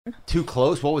Too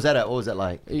close? What was that? What was that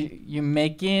like? You're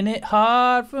making it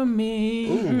hard for me.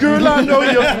 Ooh. Girl, I know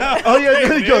you. Oh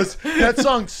yeah, he goes. That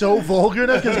song's so vulgar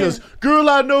now because he goes, "Girl,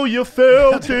 I know you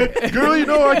felt it. Girl, you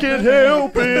know I can't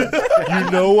help it. You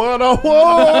know what I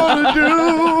want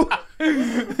to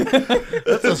do."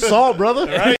 That's assault, brother.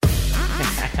 Right.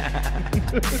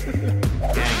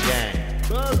 Gang, gang.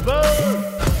 Buzz,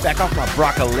 buzz. Back off my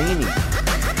broccolini.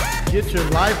 Get your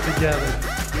life together.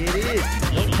 It is.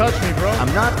 Don't touch me, bro. I'm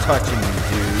not touching you,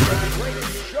 dude.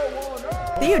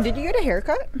 Theo, did you get a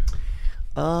haircut?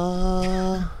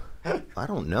 I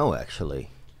don't know, actually.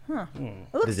 Huh. It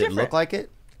looks Does different. it look like it?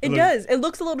 It does. It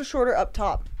looks a little shorter up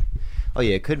top. Oh,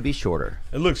 yeah, it could be shorter.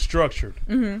 It looks structured.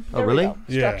 Mm-hmm. Oh, really?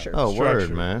 Yeah. Structured. Oh, Structured.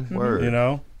 word, man. Mm-hmm. Word. You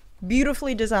know?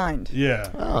 Beautifully designed. Yeah.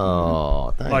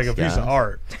 Oh, thanks, Like a piece of guys.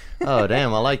 art. Oh,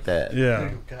 damn, I like that.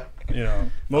 Yeah. You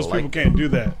know, most I like people can't do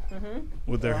that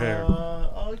with their hair.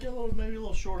 I'll get maybe a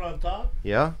little short on top.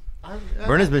 Yeah?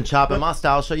 Brendan's been chopping my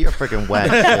style, so you're freaking whack.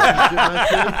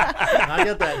 I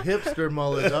got that hipster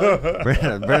mullet, dog.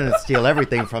 Brendan steal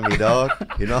everything from you, dog.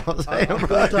 You know what I'm saying,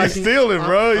 bro? He's stealing,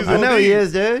 bro. He's I know a he thief.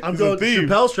 is, dude. I'm He's a going. thief.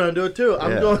 Chappelle's trying to do it too.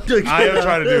 I'm Yeah. going to. I am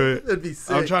trying to do it. It'd be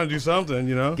sick. I'm trying to do something,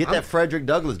 you know? Get that Frederick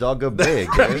Douglass, dog. Go big,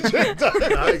 dude.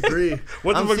 I agree.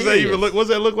 What the I'm fuck does that serious. even look? What's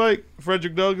that look like?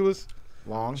 Frederick Douglass?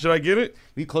 Long. Should I get it?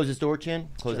 Will you close this door, Chin?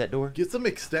 Close that door. Get some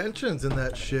extensions in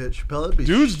that shit, Chappelle. It'd be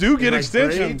Dudes do get like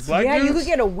extensions. braids. Black yeah, you dudes? could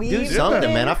get a weave. Do something,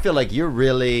 in. man. I feel like you're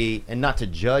really, and not to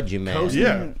judge you, man. Coast-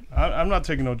 Yeah. I'm not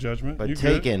taking no judgment. But You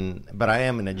good. but I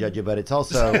am gonna judge you. But it's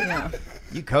also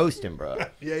you coasting, bro.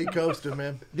 Yeah, you coasted,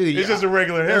 man. Dude, It's just a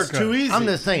regular That's haircut. too easy. I'm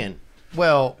just saying.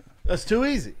 Well, That's too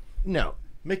easy. no.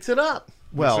 Mix it up.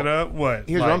 Well, Mix it up. What?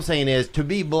 here's what I'm saying is to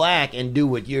be black and do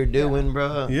what you're doing,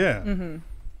 bro. Yeah. Mm-hmm.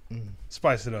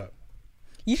 Spice it up.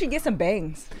 You should get some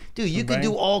bangs. Dude, you could bangs.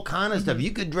 do all kind of stuff.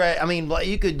 You could drag. I mean, like,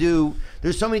 you could do.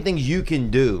 There's so many things you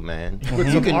can do, man. Put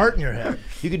You some can art in your head.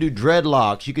 You could do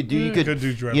dreadlocks. You could do. You could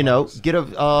do You know,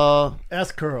 dreadlocks.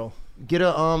 S curl. get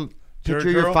a picture of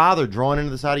Jerry your curl? father drawn into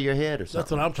the side of your head or something.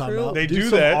 That's what I'm talking True. about. They do do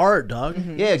some that. art, dog.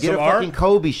 Yeah, get Some a fucking art?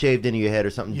 Kobe shaved into your head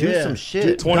or something. Do Yeah. some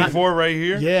shit. 24 right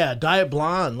here. Yeah, Diet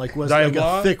Blonde, like Diet like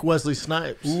Blonde? a thick Wesley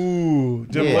Snipes. Ooh,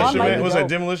 Yeah. Demolition Might Man. be Was that dope.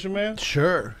 Demolition Man?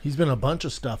 Sure, he's been in a bunch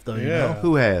of stuff though. You Yeah. know,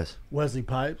 Who has? Wesley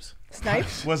Pipes.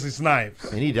 Snipes. Wesley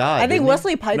Snipes. And he died. I think didn't he?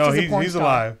 Wesley Pipes No, is a porn he's star.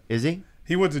 alive. Is he?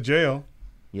 He went to jail.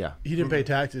 Yeah. He didn't pay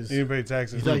taxes. He didn't pay He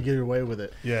taxes. thought he'd get away with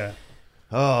it. Yeah.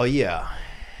 Oh yeah.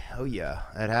 Oh yeah.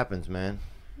 That happens, man.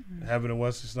 Having a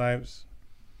Wesley Snipes.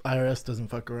 IRS doesn't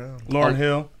fuck around. Lauren Oh.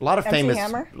 Hill. A lot of MC famous,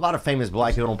 Hammer? a lot of famous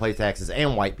black people don't pay taxes,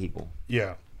 and white people.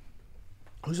 Yeah.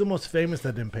 Who's the most famous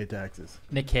that didn't pay taxes?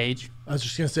 Nick Cage I was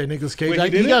just gonna say Nicolas Cage. Wait, he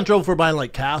Like, he didn't? got in trouble for buying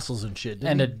like castles and shit.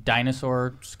 and Didn't a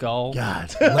dinosaur skull. he?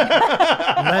 God,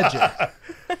 legend.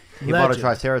 He bought a Legend.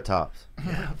 triceratops.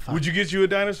 Would you get you a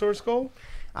dinosaur skull?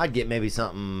 I'd get maybe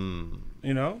something.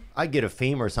 You know? I'd get a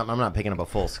femur or something. I'm not picking up a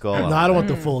full skull. No, I don't want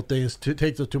the full thing. It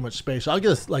takes up too much space. I'll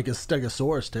get like a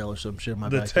Stegosaurus tail or some shit in my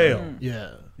The backyard. tail.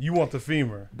 Yeah. You want the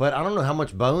femur. But I don't know how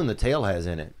much bone the tail has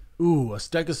in it. Ooh, a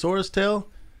Stegosaurus tail?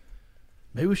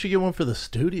 Maybe we should get one for the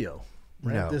studio.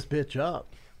 Ramp No. this bitch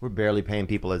up. We're barely paying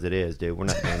people as it is, dude. We're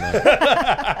not doing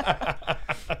that.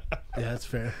 Yeah, that's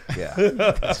fair. Yeah.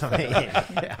 I mean,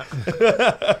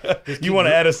 yeah. You want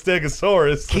to add a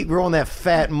Stegosaurus. Keep growing that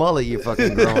fat mullet you're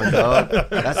fucking growing, dog.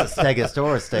 That's a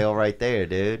Stegosaurus tail right there,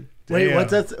 dude. Wait, Damn.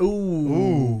 what's that?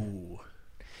 Ooh.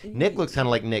 Nick looks kind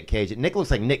of like Nick Cage. Nick looks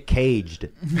like Nick Caged.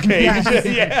 Caged.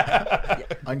 Yeah.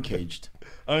 Uncaged.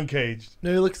 Uncaged.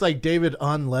 No, he looks like David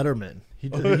on Letterman. He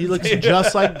looks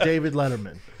just like David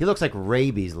Letterman. He looks like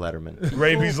Rabies Letterman.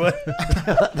 Rabies.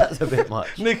 That's a bit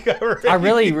much. Nick got rabies. I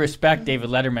really respect David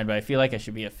Letterman, but I feel like I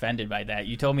should be offended by that.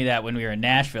 You told me that when we were in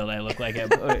Nashville that I look like a.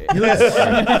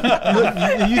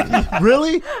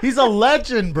 Really? He's a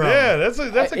legend, bro. Yeah, that's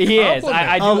a He is. compliment.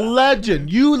 I A do.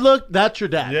 legend. You look. That's your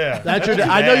dad. Yeah. That's your That's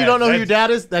dad. your I know you dad. don't know who your dad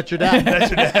is. That's your dad.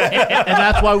 That's your dad. And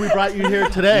that's why we brought you here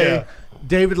today. Yeah.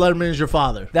 David Letterman is your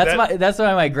father. That's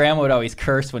why my grandma would always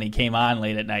curse when he came on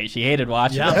late at night. She hated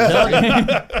watching Yeah, him. I'm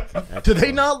telling you. Do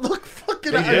they not look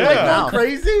fucking like Yeah. go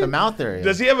crazy? The mouth area.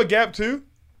 Does he have a gap too?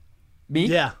 Me?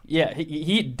 Yeah. Yeah.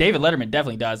 He David Letterman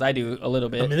definitely does. I do a little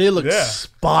bit. I mean, they look Yeah.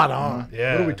 spot on.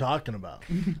 Yeah. What are we talking about?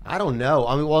 I don't know.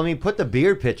 I mean, put the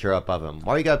beard picture up of him.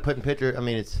 Why you got putting picture? I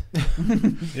mean, it's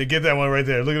Yeah, get that one right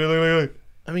there. Look at it. Look at it.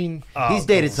 I mean, he's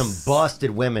dated some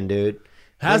busted women, dude.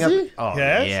 has Bring he? up- Oh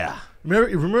Yes? yeah.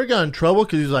 Remember he got in trouble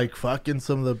because he was like fucking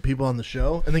some of the people on the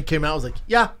show, and then came out and was like,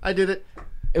 "Yeah, I did it."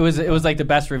 It was like the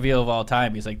best reveal of all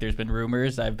time. He's like, there's been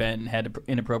rumors I've had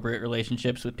inappropriate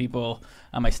relationships with people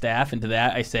on my staff, and to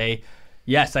that I say,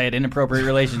 Yes, I had inappropriate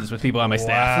relations with people on my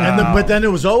staff. Wow. And but then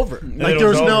it was over. Like it there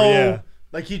was was no, over, yeah.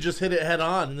 like he just hit it head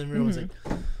on, and then everyone was like,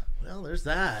 "Well, there's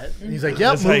that." And he's like,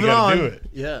 That's "Yep, how you moving gotta on." do it.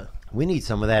 Yeah, We need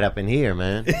some of that up in here,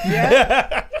 man.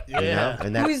 Yeah. You know?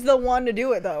 And that, Who's the one to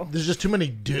do it though? there's just too many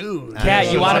dudes.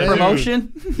 Kat, you want a Dude.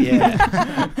 promotion?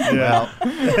 yeah. Yeah.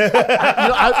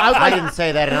 I didn't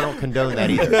say that, and I don't condone that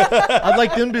either. I'd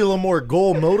like them to be a little more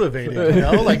goal motivated. You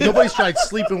know, like nobody's tried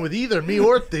sleeping with either me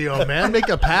or Theo. Man, make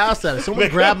a pass at it. Someone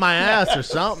grab my ass or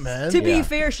something, man. To be Yeah.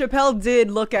 fair, Chappelle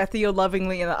did look at Theo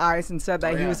lovingly in the eyes and said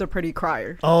that he was a pretty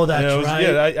crier. Oh, that's Yeah, it was-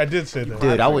 right. yeah, I did say that.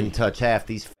 Dude, I wouldn't touch half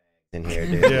these in here,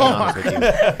 dude. To be Yeah. honest with you.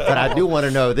 But I do want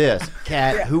to know this,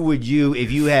 Kat. Who would you,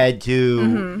 if you had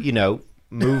to, you know,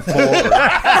 move forward?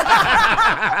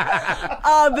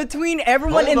 Between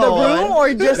everyone Hold in the on. room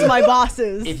or just my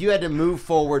bosses? If you had to move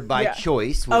forward by Yeah.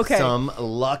 choice with Okay. some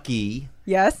lucky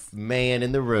Yes. man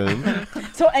in the room,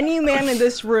 So any man in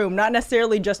this room, not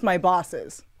necessarily just my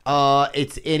bosses.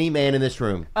 it's any man in this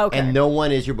room. Okay. And no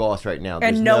one is your boss right now.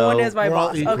 And There's no one is my we're all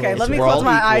boss. equals. Okay, let me We're all close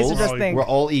my eyes and equals. just think. We're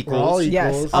all equals. We're all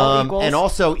Yes, equals. all equals. And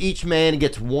also, each man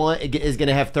gets is going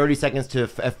to have 30 seconds to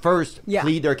at first Yeah.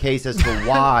 plead their case as to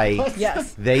why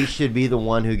Yes. they should be the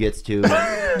one who gets to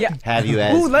Yeah. have you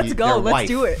as Ooh, let's their go. Let's wife.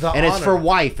 do it. The And it's for honor.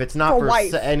 wife. It's not For for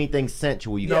wife. anything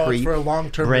sensual. You No, it's creep. for a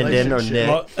long-term Brendan or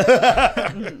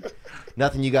relationship. Nick.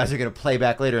 Nothing you guys are going to play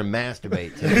back later and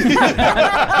masturbate to.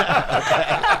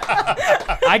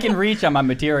 I can reach on my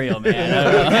material, man.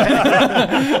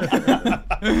 I don't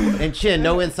know. And Chin,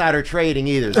 no insider trading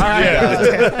either.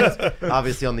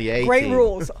 Obviously on the A Great team.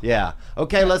 rules. Yeah.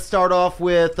 Okay, let's start off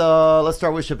with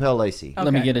Chappelle Lacey.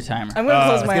 Let me Okay. get a timer. I'm gonna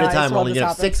close Let's my get a eyes time while rolling. this You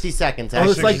have happens. 60 seconds. Oh, it's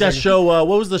actually. like that show.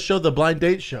 What was the show? The Blind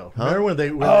Date show. Remember when they?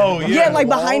 Oh, Yeah, like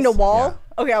walls? behind a wall.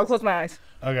 Okay, I'll close my eyes.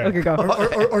 Okay. Okay, go.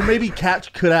 Or maybe Kat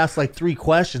could ask like 3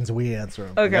 questions and we answer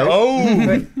them. Okay.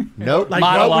 Oh, Nope. Like,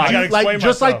 Monologue. what would I gotta you, like explain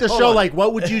just like the myself. show, Hold on. like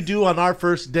what would you do on our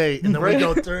first date? And then we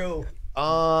go through.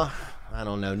 I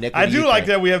don't know. Nick, what I do you do like think?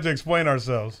 that we have to explain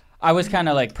ourselves. I was kind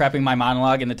of like prepping my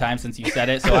monologue in the time since you said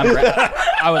it, so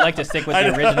I would like to stick with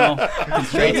the original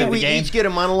constraints Maybe of the we game. each get a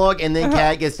monologue, and then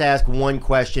Kat gets to ask one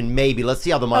question. Maybe. Let's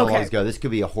see how the monologues Okay. go. This could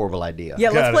be a horrible idea. Yeah,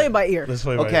 let's Got play it. it by ear. Let's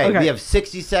play by Okay, ear. we have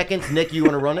 60 seconds. Nick, you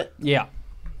want to run it? Yeah.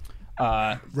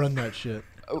 Run that shit.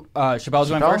 Chappelle's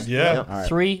going first? Yeah. All right.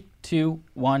 3, 2,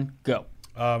 1, go.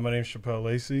 My name's Chappelle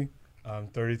Lacey. I'm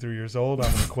 33 years old.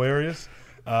 I'm an Aquarius.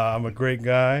 I'm a great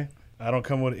guy. I don't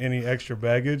come with any extra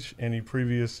baggage, any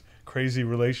previous crazy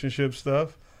relationship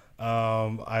stuff.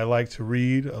 I like to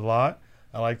read a lot.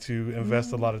 I like to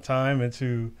invest a lot of time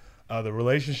into the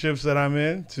relationships that I'm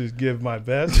in to give my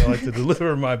best. I like to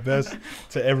deliver my best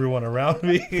to everyone around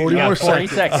me. 40 You more got 40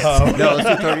 seconds. seconds. No, let's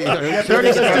do 30. 30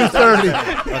 Let's do 30.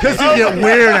 Because you get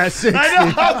weird at 60. I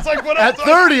know. I was like, what At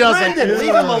 30, I was like, Brendan,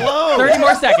 leave him alone. 30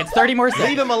 more seconds. 30 more Leave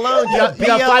seconds. him alone. you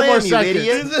got 5 more seconds.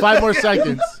 Idiot. 5 more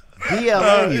seconds.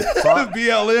 BLM, you fuck.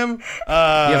 BLM. You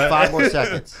have 5 more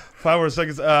seconds. 5 more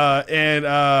seconds.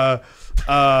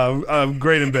 I'm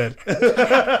great in bed.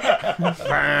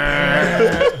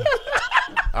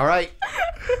 All right.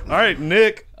 All right,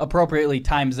 Nick. Appropriately,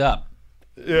 time's up.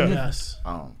 Yeah. Yes.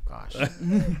 Oh, gosh.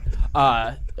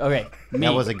 Okay. Me.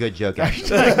 That was a good joke, actually.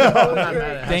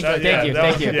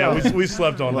 Thank you. Yeah, we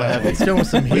slept on that. It's going with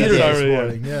some heaters Sorry, this yeah.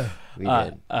 morning. Yeah. We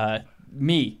did.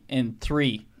 Me in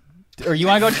 3. Or you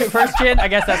want to go first, Chin? I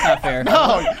guess that's not fair.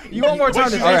 No, you want more time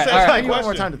to think. All right, all right. You want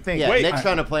more time to think. Yeah, Wait. Nick's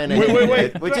trying to plan Wait, ahead,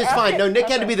 wait. which is fine. No, Nick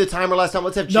had to be the timer last time.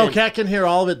 Let's have Chin. No, Kat can hear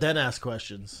all of it, then ask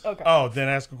questions. Oh, then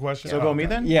ask a question. So go me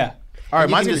then? Yeah. All right,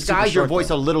 You mine's can gonna be super disguise your short, voice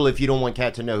though. a little if you don't want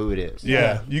Kat to know who it is.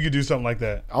 Yeah, you could do something like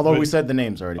that. Although But- we said the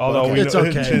names already. but although okay. we It's know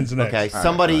okay. Chin's next. Okay,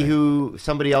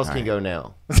 somebody else can go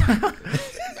now.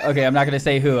 Okay, I'm not going to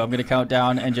say who. I'm going to count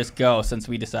down and just go since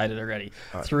we decided already.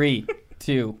 3,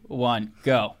 2, 1,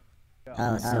 go.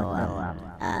 As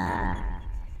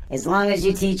long as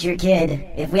you teach your kid,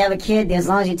 if we have a kid, as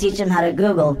long as you teach him how to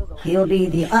Google, he'll be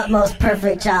the utmost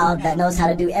perfect child that knows how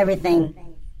to do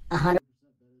everything 100%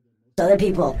 other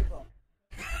people.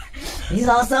 He's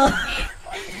also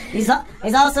he's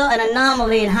also an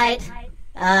anomaly in height.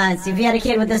 So if you had a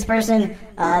kid with this person,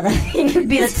 he would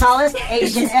be the tallest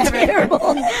Asian ever.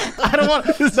 I don't want.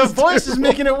 The voice is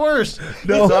making it worse.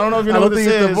 No, So I don't know if you I know don't what this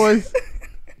think it's is. the voice.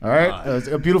 All right, it's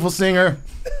a beautiful singer.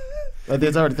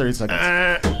 It's already 30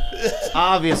 seconds.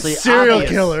 Obviously, Serial obvious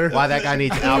killer. Why that guy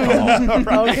needs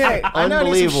alcohol. Okay. I know, I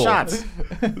need Unbelievable. some shots.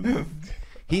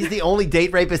 He's the only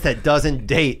date rapist that doesn't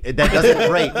date. That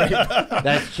doesn't rape.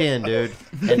 That's Chin, dude,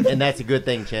 and that's a good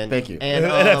thing, Chin. Thank you. And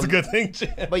That's a good thing,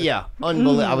 Chin. But yeah,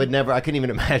 unbelievable. I couldn't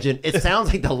even imagine. It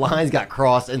sounds like the lines got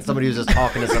crossed and somebody was just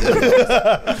talking to somebody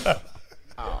else.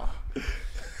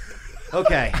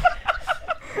 Okay.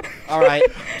 All right.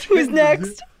 Who's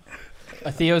next?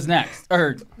 Theo's next.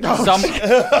 Or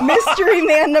Mystery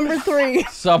man number 3.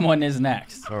 someone is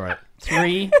next. All right.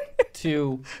 3,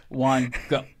 2, 1,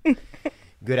 go.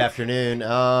 Good afternoon.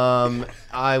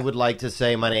 I would like to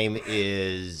say my name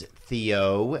is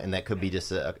Theo, and that could be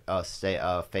just a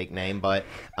fake name, but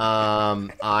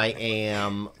I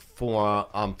am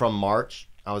from March.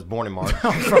 I was born in March.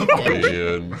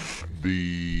 And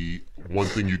the one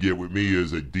thing you get with me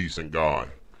is a decent guy.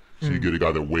 So you get a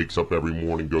guy that wakes up every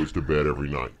morning, goes to bed every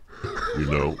night. You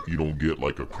know, you don't get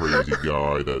like a crazy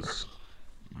guy that's,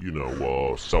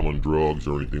 selling drugs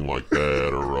or anything like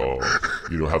that, or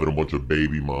having a bunch of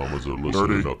baby mamas or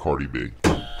listening to Cardi B.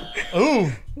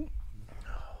 Ooh,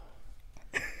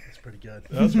 That's pretty good.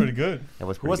 that was pretty good. That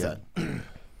was Who pretty was good.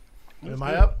 that? Am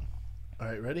I up? All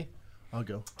right, ready? I'll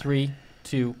go. 3,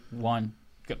 2, 1,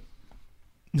 go.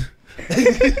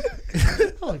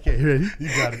 Okay, you ready? You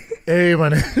got it. Hey, my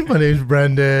name's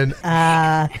Brendan.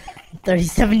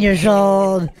 37 years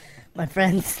old. My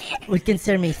friends would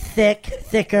consider me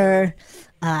thicker.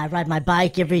 I ride my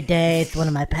bike every day. It's one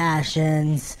of my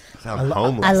passions. Sound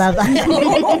homeless. I love I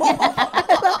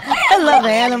love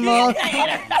animals.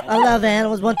 I love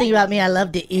animals. One thing about me, I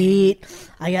love to eat.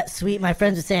 I got sweet. My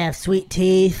friends would say I have sweet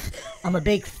teeth. I'm a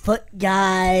big foot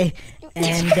guy.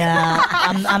 And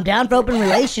I'm down for open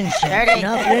relationships. If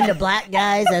you're into black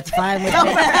guys, that's fine with me.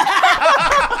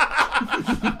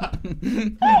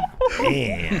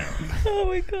 Damn. Oh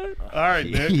my god. All right,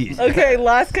 Nick. Jeez. Okay,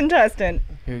 last contestant.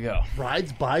 Here we go.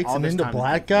 Rides bikes All and this into time.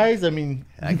 black guys? I mean,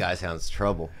 That guy sounds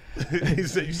trouble. He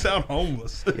said, "You sound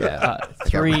homeless." Yeah.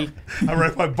 3, I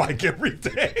ride my bike every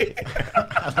day.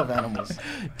 I love animals.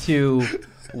 2,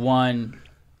 1,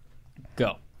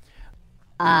 go.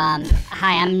 Hi,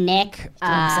 I'm Nick.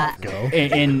 go.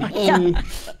 In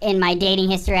my dating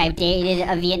history, I've dated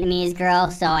a Vietnamese girl,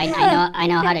 so I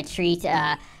know how to treat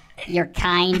your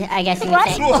kind, I guess you would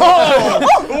say. No.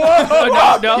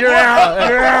 You're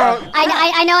out.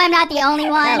 I know I'm not the only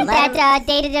one that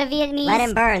dated a Vietnamese Let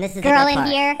him burn. This is girl the good in part.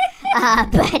 here,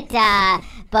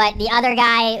 but the other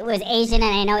guy was Asian,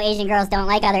 and I know Asian girls don't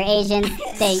like other Asians.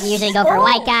 They usually go for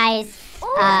white guys.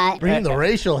 Bring the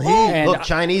racial heat. And Look,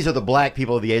 Chinese are the black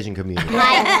people of the Asian community.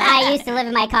 I used to live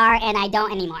in my car, and I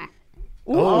don't anymore.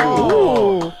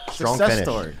 Oh, Strong Success finish.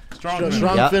 story.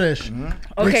 strong Yep. finish.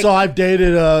 Okay. So I've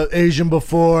dated Asian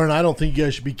before, and I don't think you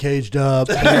guys should be caged up.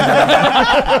 Can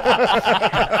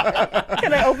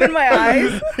I open my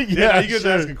eyes? Yeah, you get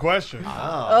to ask a question.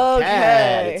 Oh, Okay.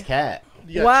 Cat. It's Cat.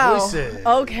 You got Wow. choices.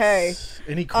 Okay.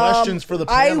 Any questions for the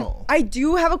panel? I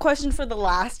do have a question for the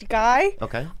last guy.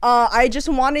 Okay. I just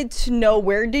wanted to know,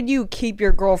 where did you keep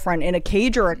your girlfriend? In a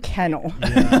cage or a kennel?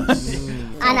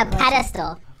 On a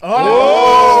pedestal.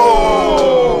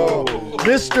 Oh!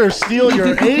 Mr. Steal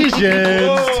Your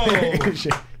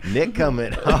Asians. Nick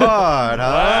coming hard,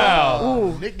 huh?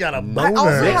 Wow. Nick got a also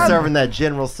boner. Nick have- serving that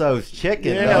General Tso's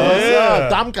chicken. Yeah, dog. what's Yeah. up?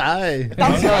 Dumb guy.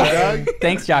 What's up, dog?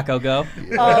 Thanks, Jocko. Go.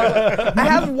 I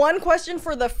have one question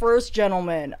for the first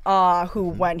gentleman who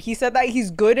went. He said that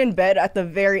he's good in bed at the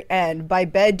very end. By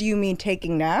bed, do you mean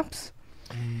taking naps?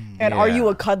 And are Yeah. you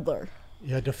a cuddler?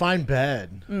 Yeah, define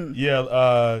bad.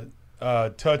 Yeah,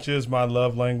 touch is my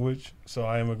love language, so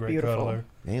I am a great Beautiful. cuddler.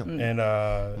 Damn.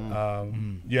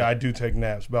 And yeah, I do take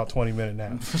naps, about 20-minute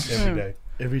naps every day.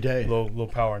 Every day. Little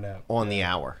power nap. On the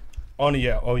hour. Oh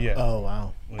yeah, Oh,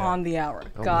 wow. On the hour.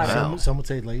 Oh, Got wow. Some would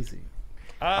say lazy.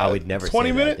 I would never 20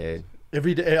 say minute? that, dude.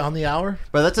 Every day on the hour?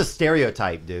 But that's a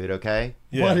stereotype, dude, okay?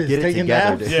 Yeah. What is Get it taking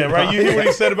together, naps? dude. Yeah, right. You hear what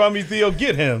he said about me, Theo?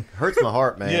 Get him. Hurts my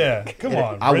heart, man. Yeah, come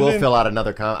on, I will Brendan. fill out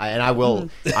another comment, and I will.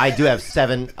 I do have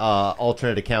 7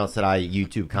 alternate accounts that I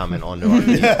YouTube comment onto our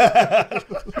feed,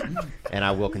 and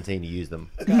I will continue to use them.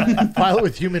 File it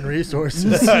with human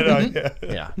resources. I know, yeah.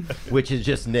 Yeah, which is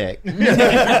just Nick, I'm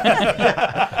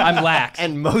lax.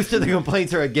 and most of the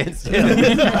complaints are against him.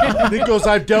 Nick goes,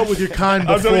 I've dealt with your kind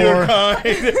I've before, done your kind.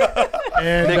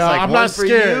 and Nick's like, I'm one not for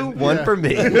scared. you, one Yeah. for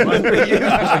me, one for you,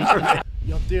 one for me.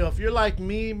 Yo, Theo, if you're like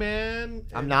me, man,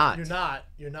 I'm and not.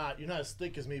 You're not as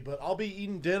thick as me. But I'll be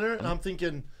eating dinner, and I'm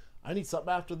thinking, I need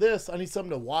something after this. I need something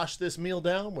to wash this meal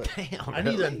down with. Damn, I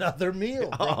need really? another meal,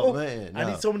 bro. Oh, man, I no.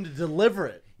 need someone to deliver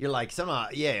it. You're like,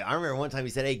 yeah. I remember one time he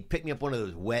said, "Hey, pick me up one of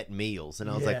those wet meals," and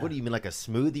I was like, Yeah. "What do you mean, like a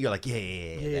smoothie?" You're like,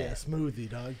 "Yeah, that." Smoothie,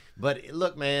 dog. But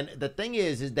look, man, the thing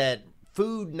is that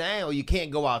food now, you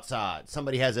can't go outside.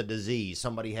 Somebody has a disease,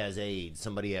 somebody has AIDS,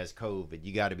 somebody has COVID.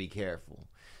 You got to be careful.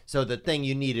 So the thing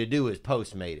you need to do is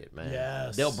Postmate it, man.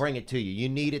 Yes. They'll bring it to you. You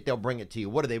need it, they'll bring it to you.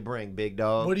 What do they bring, big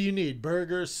dog? What do you need?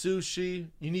 Burgers, sushi.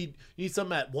 You need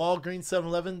something at Walgreens,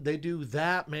 7-Eleven. They do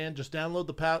that, man. Just download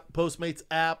the Postmates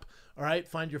app All right,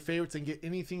 find your favorites and get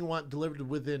anything you want delivered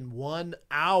within 1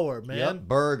 hour, man. Yep,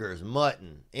 burgers,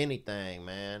 mutton, anything,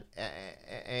 man,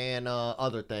 and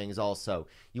other things also.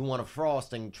 You want a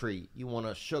frosting treat, you want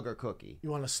a sugar cookie.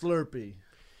 You want a Slurpee.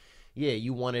 Yeah,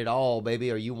 you want it all, baby,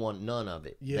 or you want none of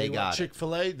it. Yeah, they you got want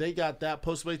Chick-fil-A, they got that.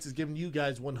 Postmates is giving you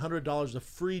guys $100 of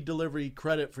free delivery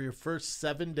credit for your first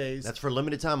 7 days. That's for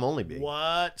limited time only, B.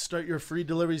 What? Start your free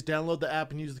deliveries. Download the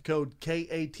app and use the code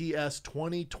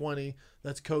KATS2020.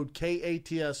 That's code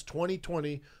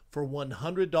KATS2020 for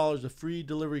 $100 of free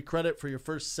delivery credit for your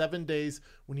first 7 days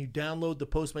when you download the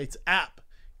Postmates app.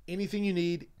 Anything you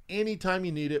need, anytime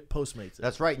you need it, Postmates.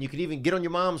 That's right. And you could even get on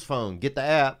your mom's phone, get the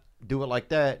app, do it like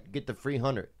that, get the free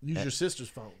 100. Use your sister's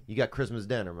phone. You got Christmas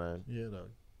dinner, man. Yeah, dog.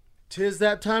 'Tis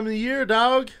that time of the year,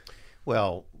 dog,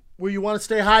 Well, where you want to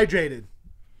stay hydrated.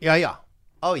 yeah.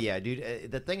 Oh, yeah,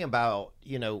 dude. The thing about,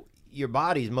 your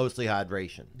body's mostly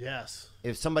hydration. Yes.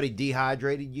 If somebody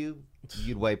dehydrated you,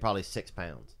 you'd weigh probably 6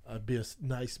 pounds. That'd be a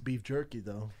nice beef jerky,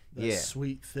 though. That Yeah.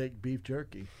 sweet, thick beef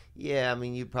jerky. Yeah, I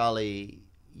mean, you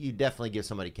definitely give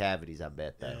somebody cavities, I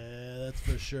bet, though. Yeah, that's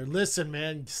for sure. Listen,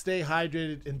 man, stay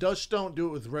hydrated and just don't do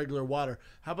it with regular water.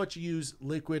 How about you use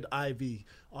Liquid IV?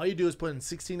 All you do is put in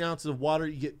 16 ounces of water.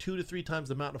 You get 2 to 3 times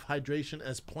the amount of hydration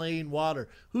as plain water.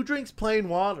 Who drinks plain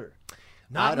water?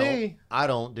 Not me. I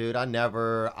don't, dude.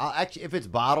 I'll actually, if it's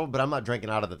bottled, but I'm not drinking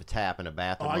out of the tap in a Oh,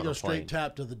 bathroom. I on go a straight plane.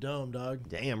 tap to the dome, dog.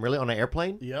 Damn, really? On an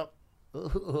airplane? Yep.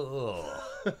 Ooh,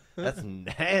 that's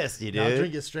nasty, dude. I'll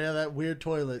drink it straight out of that weird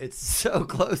toilet. It's so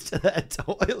close to that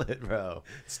toilet, bro.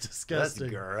 It's disgusting.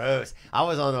 That's gross. I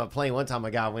was on a plane one time.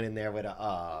 A guy went in there with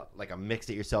a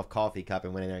mix-it-yourself coffee cup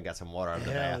and went in there and got some water out of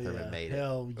the bathroom and made it.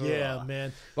 Hell yeah, Ugh.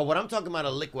 man. But what I'm talking about,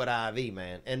 a Liquid IV,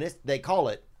 man, and they call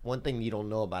it, one thing you don't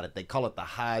know about it, they call it the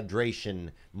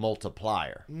hydration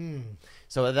multiplier.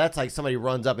 So that's like somebody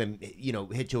runs up and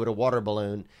hit you with a water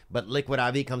balloon, but Liquid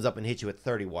IV comes up and hits you with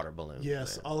 30 water balloons.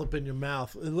 Yes, man. all up in your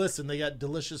mouth. And listen, they got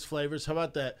delicious flavors. How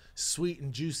about that sweet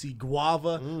and juicy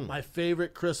guava? My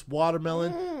favorite, crisp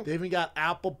watermelon. They even got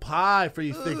apple pie for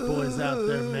you thick boys out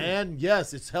there, man.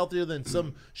 Yes, it's healthier than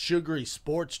some sugary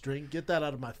sports drink. Get that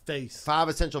out of my face. 5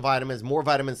 essential vitamins, more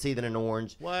vitamin C than an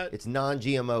orange. What? It's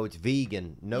non-GMO, it's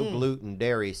vegan, no gluten,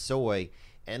 dairy, soy.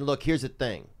 And look, here's the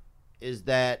thing, is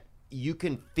that you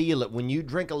can feel it when you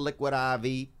drink a Liquid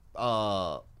IV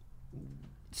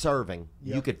serving.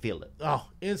 Yep. You could feel it. Oh,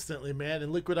 instantly, man.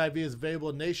 And Liquid IV is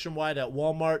available nationwide at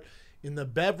Walmart in the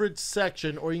beverage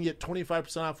section, or you can get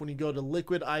 25% off when you go to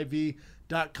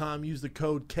liquidiv.com. Use the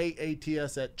code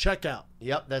KATS at checkout.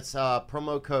 Yep, that's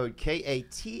promo code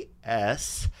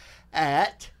KATS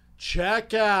at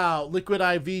Check out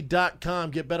liquidiv.com.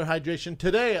 Get better hydration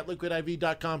today at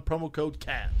liquidiv.com. Promo code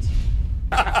CATS.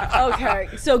 Okay,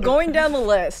 so going down the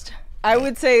list, I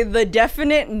would say the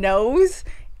definite no's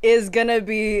is gonna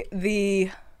be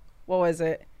the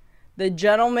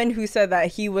gentleman who said that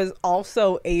he was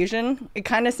also Asian. It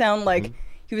kind of sounded like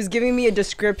he was giving me a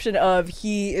description of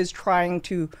he is trying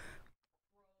to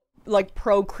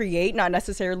procreate, not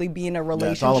necessarily be in a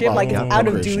relationship, about like it's out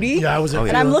of procreation. duty. Yeah, I wasn't.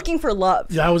 And I'm looking for love.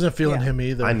 Yeah, I wasn't feeling him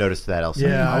either. I noticed that also.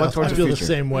 Yeah, I look towards I the feel the future.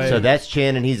 same way. So that's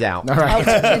Chin and he's out. All right.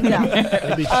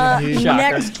 Maybe Shinhee.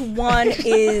 Next one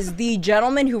is the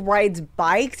gentleman who rides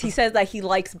bikes. He says that he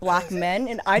likes black men,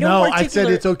 and I don't No, I particularly.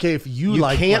 said it's okay if you You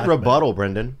like can't black rebuttal,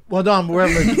 Brendan. Well, no, we're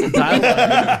having a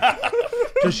dialogue.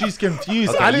 Because she's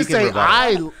confused. Okay, I you didn't can say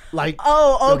rebuttal. I like.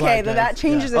 Oh, the okay, black then guys. that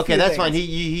changes. Yeah. A Okay, few that's things. fine.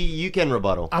 You can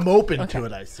rebuttal. I'm open to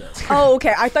it, I said. Oh,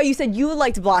 okay. I thought you said you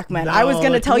liked black men. I was No,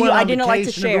 gonna like, tell we you went I on didn't like to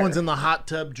vacation, share. Everyone's in the hot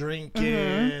tub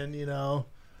drinking, you know.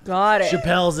 Got it.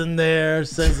 Chappelle's in there,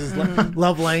 says his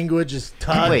love language is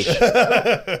touch. Wait,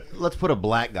 let's put a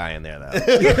black guy in there, though.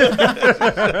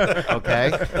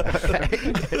 Okay?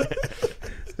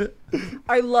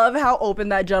 I love how open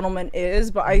that gentleman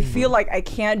is, but I feel like I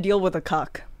can't deal with a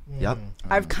cuck. Yep.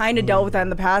 I've kind of dealt with that in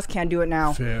the past. Can't do it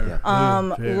now. Fair.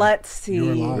 Fair. Let's see. You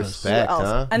were lost. Respect, else?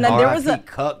 huh? And then there was R.I.P. a-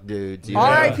 cuck dudes.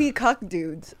 R.I.P. cuck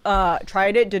dudes.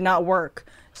 Tried it, did not work.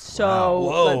 So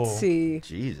Whoa. let's see.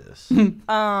 Jesus.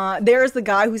 There's the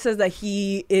guy who says that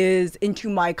he is into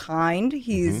my kind.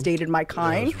 He's dated my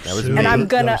kind. That was And me. I'm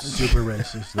gonna. That was super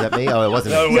racist. Is that me? Oh, it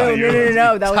wasn't me.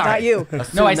 No. That was not you.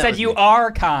 No, I that said was you me.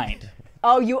 are kind.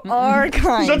 Oh, you are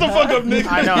kind. Shut the fuck up,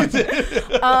 Nick. I know.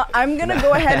 I'm gonna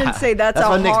go ahead and say that's That's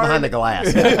a why Nick's behind the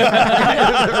hard.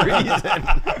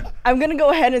 glass. I'm gonna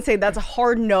go ahead and say that's a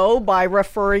hard no by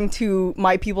referring to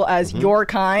my people as your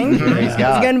kind. Praise It's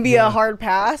God. gonna be a hard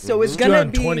pass. So it's gonna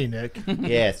be. 20, Nick.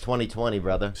 Yeah, it's 2020,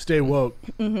 brother. Stay woke.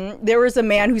 There was a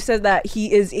man who said that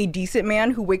he is a decent man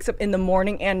who wakes up in the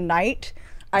morning and night.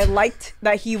 I liked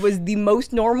that he was the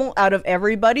most normal out of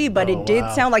everybody, but it did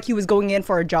sound like he was going in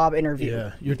for a job interview.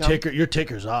 Yeah, your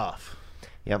ticker's off.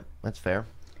 Yep, that's fair.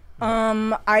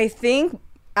 I think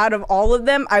out of all of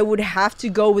them, I would have to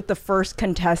go with the first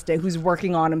contestant who's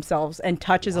working on himself and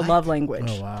touch is a love language.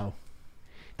 Oh wow.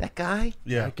 That guy?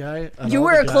 Yeah. That guy. You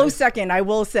were a close second, I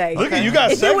will say. Look at you got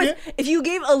second. If you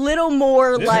gave a little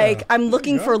more like I'm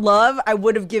looking for love, I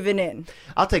would have given in.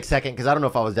 I'll take second because I don't know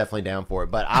if I was definitely down for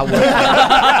it, but I would. So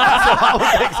I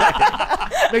would take second.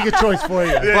 Make a choice for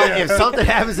you. But if something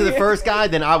happens to the first guy,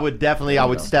 then I would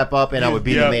step up and I would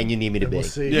be the man you need me to be. We'll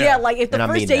see. Yeah, like if the And I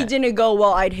first mean date that. didn't go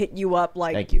well, I'd hit you up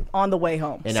like Thank you. on the way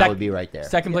home. And I would be right there.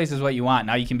 Second place is what you want.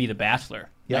 Now you can be the bachelor.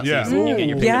 Next Yeah. season, you get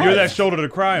your Yeah. You're that shoulder to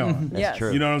cry on. That's Yes.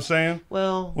 true. You know what I'm saying?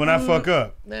 Well, When I fuck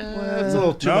up. That's a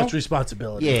little too No? much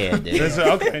responsibility. yeah, dude. That's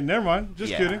okay, never mind.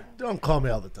 Just Yeah. kidding. Don't call me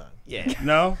all the time. Yeah.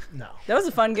 No? No. That was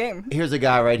a fun game. Here's a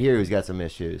guy right here who's got some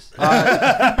issues.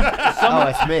 Oh,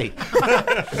 that's me.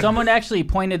 Someone actually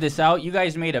pointed this out. You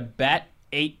guys made a bet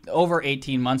over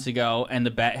 18 months ago, and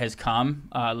the bet has come.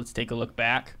 Let's take a look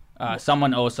back.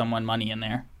 Someone owes someone money in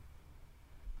there.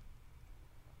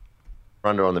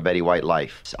 Under on the Betty White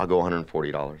life. I'll go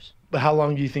 $140. But how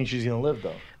long do you think she's gonna live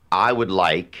though? I would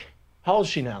like. How old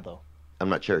is she now though? I'm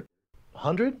not sure.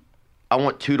 100? I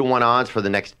want 2-to-1 odds for the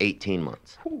next 18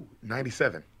 months.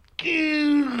 97.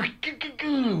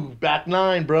 Back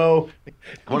 9, bro.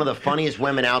 One of the funniest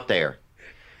women out there,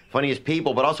 funniest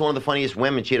people, but also one of the funniest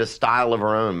women. She had a style of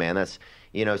her own, man. That's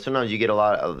sometimes you get a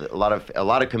lot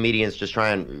of comedians just try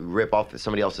and rip off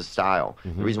somebody else's style.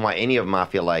 The reason why any of them I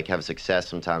feel like have success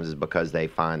sometimes is because they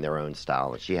find their own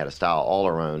style. And she had a style all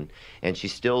her own, and she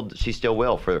still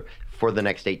will for the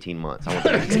next 18 months. I want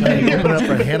that. Open up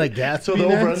for Hannah Gatsby. So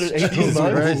over under 18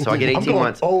 months. So I get 18 I'm going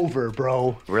months. over,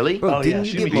 bro. Really? Oh, yeah, Didn't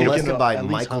she'd you be get molested looking by at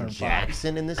least Michael 105.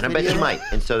 Jackson in this And I video? bet you might.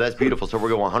 And so that's beautiful. So we're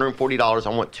going $140. I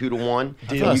want 2-to-1.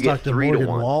 I You thought I was get talking to 3-to-1.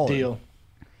 Morgan Wallen. Deal.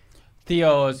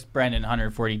 Theo owes Brendan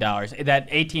 $140. That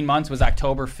 18 months was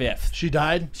October 5th. She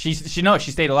died? She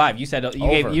stayed alive. You said you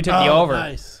Over. took the over.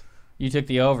 Nice. You took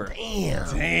the over.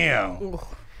 Damn.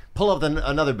 Pull up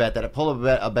another bet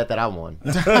a bet that I won.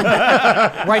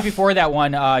 Right before that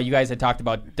one, you guys had talked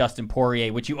about Dustin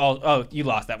Poirier, which you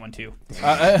lost that one too.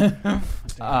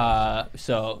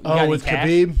 So you got any with cash?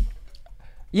 Khabib?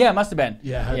 Yeah, it must have been.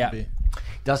 Yeah, it had to be.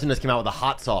 Dustin just came out with a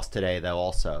hot sauce today, though,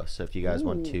 also. So if you guys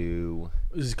want to...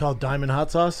 Is it called Diamond Hot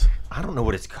Sauce? I don't know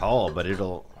what it's called, but it's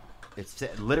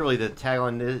literally the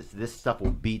tagline is, this stuff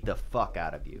will beat the fuck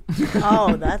out of you.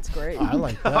 Oh, that's great. I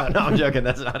like that. No, I'm joking.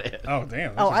 That's not it. Oh,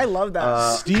 damn. Oh, I love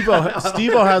that.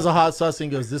 Steve-O has a hot sauce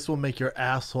and goes, this will make your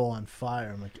asshole on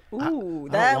fire. I'm like, Ooh,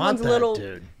 I that don't want one's a little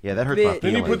dude. Yeah, that hurts my bit-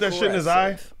 Didn't he feelings. put that shit in his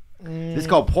eye? This is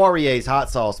called Poirier's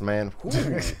hot sauce, man. Ooh.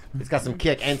 It's got some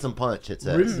kick and some punch, it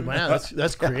says. Man,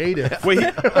 that's creative. Wait,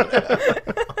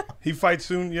 he fights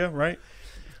soon, yeah, right?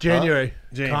 January.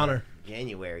 January. Connor.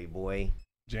 January, boy.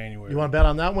 January. You want to bet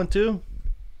on that one too?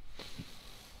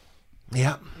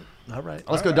 Yeah. All right.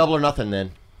 Let's go double or nothing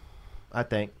then, I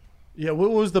think. Yeah,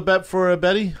 what was the bet for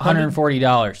Betty?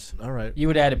 $140. All right. You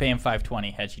would have had to pay him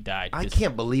 $520 had she died. I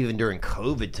can't believe it during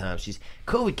COVID times.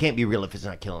 COVID can't be real if it's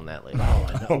not killing that lady. Oh,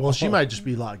 I know. Well, she might just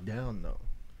be locked down though.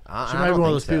 She might be one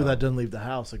of those people that doesn't leave the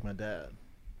house like my dad.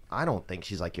 I don't think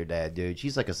she's like your dad, dude.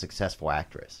 She's like a successful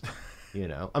actress. You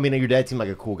know? I mean, your dad seemed like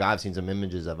a cool guy. I've seen some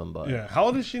images of him, but... Yeah. How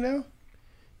old is she now?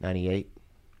 98.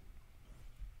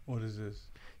 What is this?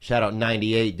 Shout out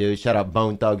 98, dude. Shout out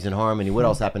Bone Thugs and Harmony. What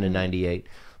else happened in 98?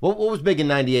 What was big in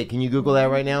 98? Can you Google that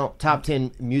right now? Top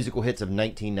 10 musical hits of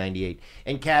 1998.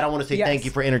 And Kat, I want to say thank you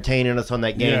for entertaining us on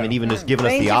that game and even just giving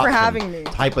us the Thank you option. for having me.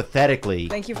 Hypothetically,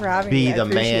 Thank you for having be me. I the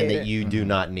man appreciate that it. you do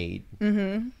not need.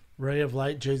 Mm-hmm. Ray of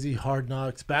Light, Jay-Z, Hard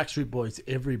Knocks, Backstreet Boys,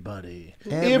 everybody.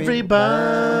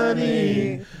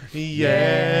 Everybody.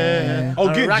 Yeah.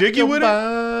 Oh, Get Rock Jiggy your with it?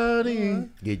 body.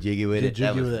 Get jiggy with Get it. jiggy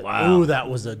That with was, it. wow. Ooh, that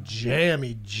was a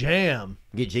jammy jam.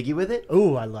 Get jiggy with it?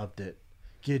 Ooh, I loved it.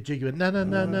 Get jiggy with it. Na na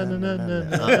na na na na na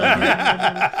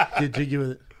na. Get jiggy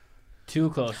with it. Too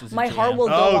close. Was a My jam. Heart Will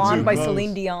Go Oh, On too by close.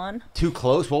 Celine Dion. Too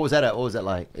close? What was that? What was that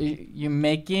like? You're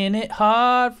making it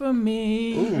hard for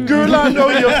me. Girl, I know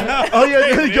you. Oh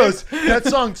yeah, he goes. That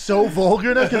song's so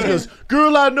vulgar now because he goes.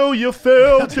 Girl, I know you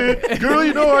felt it. Girl,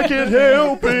 you know I can't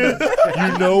help it.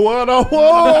 You know what I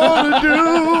want to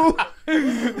do.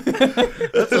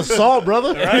 That's assault,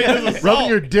 brother. Right? Rubbing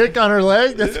your dick on her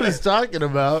leg. That's what he's talking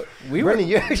about. Brendan,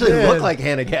 you actually Yeah. look like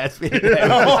Hannah Gadsby.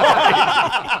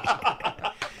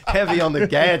 Heavy on the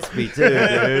Gadsby too,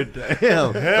 dude.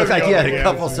 Damn. Looks like you had a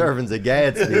couple servings of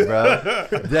Gadsby, bro.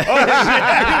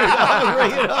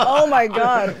 Oh my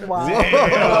God! Wow.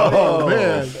 Oh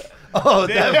man. Oh,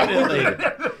 definitely.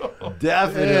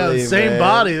 Definitely. Yeah, same man.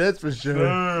 body, that's for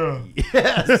sure.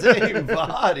 Yeah, same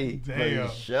body. Damn.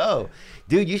 For sure.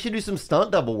 Dude, you should do some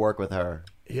stunt double work with her.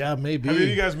 Yeah, maybe. Have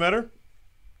you guys met her?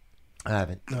 I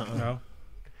haven't. No.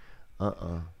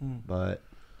 But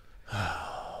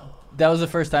That was the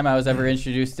first time I was ever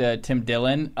introduced to Tim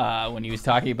Dillon when he was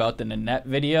talking about the Nanette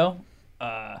video.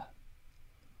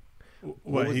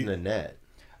 what was Nanette?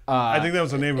 I think that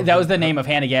was the name of That was the name of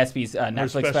Hannah Gadsby's her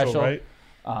Netflix special. right?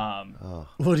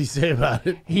 What did he say about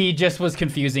it? He just was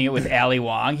confusing it with Ali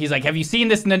Wong. He's like, have you seen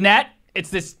this Nanette? It's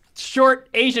this short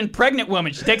Asian pregnant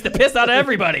woman. She takes the piss out of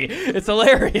everybody. It's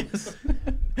hilarious.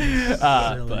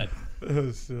 But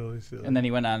silly. and then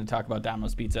he went on to talk about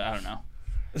Domino's Pizza. I don't know.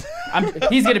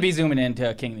 He's going to be zooming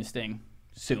into King of the Sting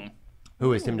soon.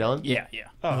 Who is Tim Dillon? Yeah.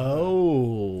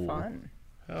 Oh. Fun.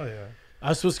 Hell yeah. I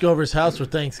was supposed to go over his house for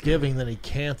Thanksgiving, then he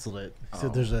canceled it. He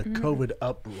said there's a COVID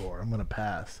uproar. I'm gonna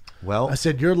pass. Well, I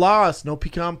said, you're lost. No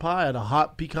pecan pie. I had a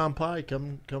hot pecan pie.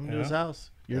 Come to his house.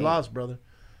 You're lost, brother.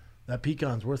 That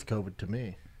pecan's worth COVID to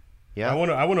me. yeah.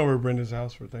 I went over to Brendan's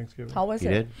house for Thanksgiving. How was You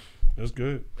it? did? It was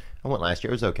good. I went last year.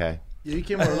 It was okay. Yeah, you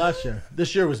came over last year.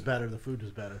 This year was better. The food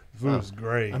was better. The food was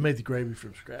great. I made the gravy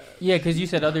from scratch. Yeah, because you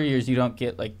said other years you don't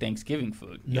get like Thanksgiving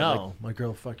food. You get, No, my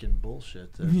girl fucking bullshit.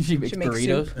 she makes She makes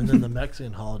burritos. soup. And then the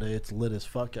Mexican holiday, it's lit as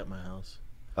fuck at my house.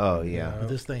 Oh yeah. But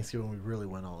this Thanksgiving, we really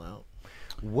went all out.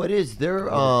 What is their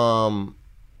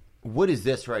What is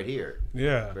this right here,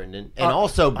 Yeah. Brendan? And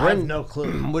also, I have Brendan, no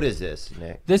clue. what is this,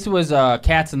 Nick? This was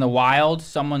Cats in the Wild.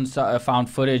 Someone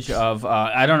found footage of,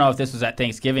 I don't know if this was at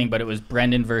Thanksgiving, but it was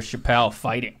Brendan versus Chappelle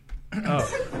fighting.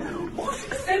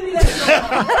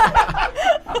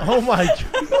 Oh my!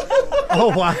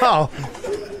 Oh wow!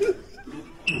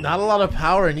 Not a lot of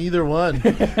power in either one.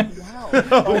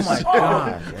 Oh my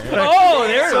god! Oh,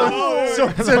 there it is. So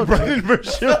it said Brendan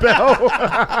versus Chappelle.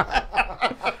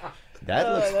 That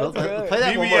looks. that's good. Play that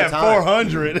Meet one me more at time.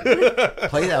 400.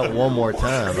 Play that one more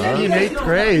time. Huh? In 8th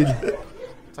grade.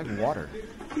 It's like water.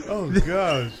 Oh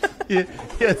gosh. Yeah,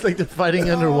 it's like they're fighting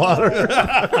underwater.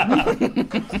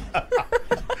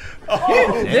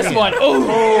 This one.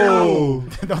 Oh.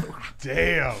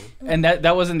 Damn. And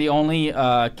that wasn't the only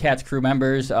Cats crew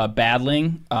members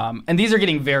battling. And these are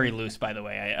getting very loose, by the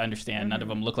way. I understand none of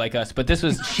them look like us. But this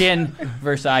was Shin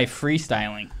versus I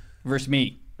freestyling versus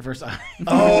me versus I.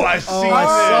 Oh, I see I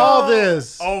saw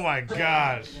this. Oh my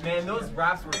gosh. Man, those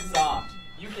raps were soft.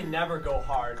 You can never go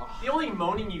hard. The only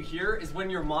moaning you hear is when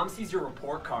your mom sees your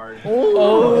report card.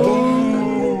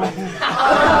 No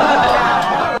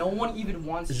one even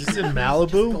wants Is this in to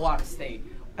Malibu? go out of state.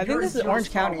 I think this is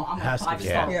Orange County. Has to be.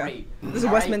 Yeah. This is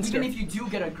Westminster. Even if you do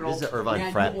get a girl, This is the Irvine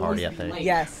man, frat you'll always party, I be think. late.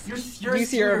 Yes. You're You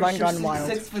see your Irvine you're Gone Wild.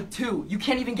 6'2". You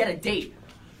can't even get a date.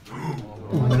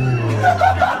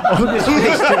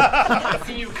 I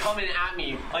see you coming at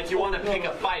me like you want to pick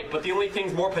a fight, but the only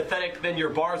thing's more pathetic than your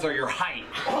bars are your height.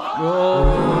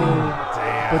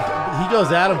 But he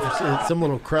goes at him for some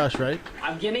little crush, right?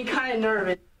 I'm getting kind of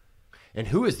nervous. And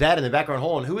who is that in the background?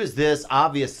 Hold on. Who is this?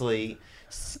 Obviously,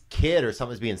 kid or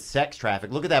something's being sex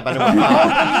trafficked. Look at that. By number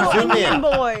 5. Zoom in.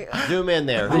 Boy. Zoom in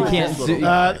there. You Who is can't this little zoom-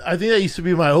 guy? I think that used to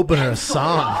be my opener, a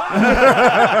song.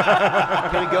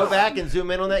 Can we go back and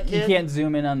zoom in on that You kid? can't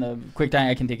zoom in on the QuickTime.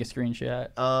 I can take a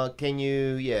screenshot. Can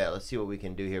you? Yeah. Let's see what we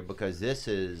can do here because this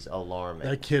is alarming.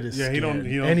 That kid is Yeah, scared. he don't-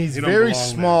 And he's he don't very belong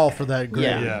small for that grade.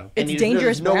 Yeah. Yeah. And It's he's-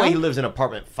 dangerous, There's no way Brown. he lives in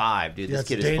apartment 5, dude. Yeah, This it's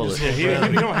kid is full of dangerous. shit.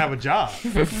 He don't have a job.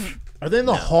 Are they in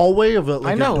the hallway of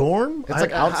a know. dorm? It's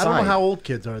like I don't outside. know how old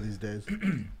kids are these days.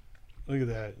 Look at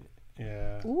that.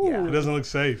 Yeah. Ooh. It doesn't look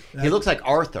safe. He looks like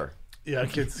Arthur. Yeah,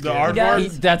 kids. The art Yeah. part?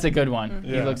 That's a good one.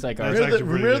 He Yeah. looks like That's Arthur. Remember, actually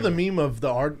pretty remember the good. meme of the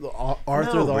Arthur,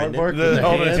 No, the Brendan. aardvark? The- with the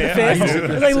oh, the hand? hand. Fist.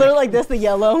 It's like literally like this, the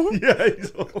yellow. Yeah,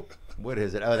 he's, all, What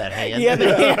is it? Oh, that hand. Yeah,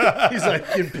 the hand. he's like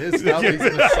getting pissed out. He's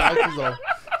in the sock. He's all,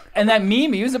 And that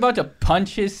meme, he was about to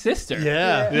punch his sister.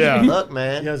 yeah. Yeah. Look,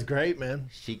 man. Yeah, it's great, man.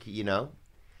 She, you know,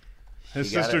 His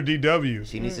She got sister it. DW.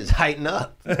 she needs to tighten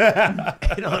up. You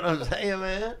know what I'm saying,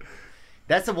 man?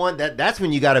 That's the one. That's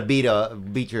when you got to beat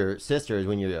your sister is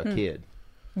when you're a kid.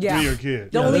 Yeah. Me or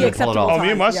kid. The Yeah, only they pull it acceptable off. Oh, time. me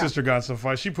and my Yeah. sister got in some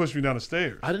fight. She pushed me down the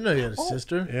stairs. I didn't know you had a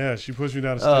sister. Yeah, she pushed me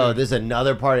down the stairs. Oh, there's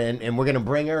another part, and we're gonna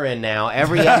bring her in now.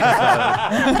 Every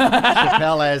episode,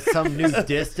 Chappelle has some new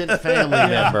distant family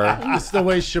member. It's the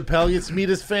way Chappelle gets to meet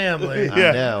his family. I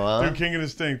know, huh? Dude, King of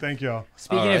this thing. Thank y'all.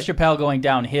 Speaking All of Chappelle going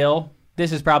downhill,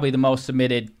 this is probably the most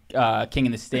submitted King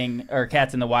of the Sting or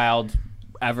Cats in the Wild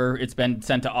ever. It's been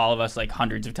sent to all of us like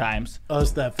hundreds of times. Oh,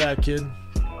 it's that fat kid.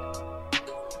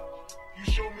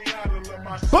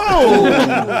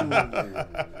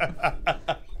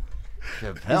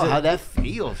 Chappelle, how'd that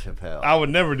feel, Chappelle? I would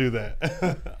never do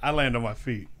that. I land on my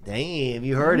feet. Damn,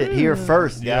 you heard it here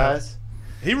first, guys.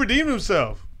 He redeemed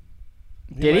himself.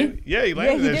 Did he? Yeah, he Yeah,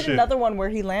 landed he that did shit. another one where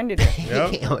he landed it.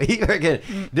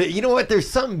 Yep. You know what? There's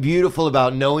something beautiful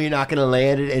about knowing you're not gonna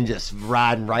land it and just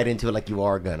riding right into it like you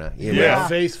are gonna. You know? Yeah.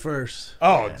 Face first.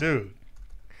 Oh, dude.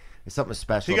 There's something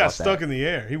special. He got about stuck that. in the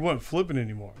air. He wasn't flipping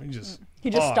anymore. He just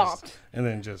just paused. stopped. And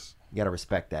then just You gotta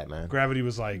respect that, man. gravity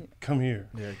was like, come here.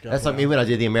 Yeah, That's like me when I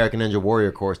did the American Ninja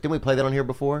Warrior course. Didn't we play that on here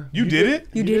before? You did it?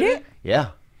 You did it?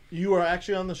 Yeah. You were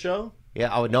actually on the show?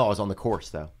 Yeah. I was on the course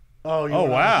though. Oh, you Oh, were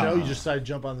wow. on the show? You just decided to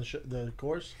jump on the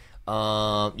course?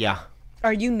 Yeah.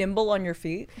 Are you nimble on your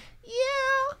feet? Yeah.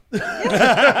 I'm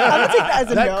gonna take that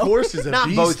as a That no. course is a Not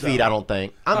beast, both though. feet, I don't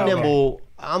think. I'm nimble.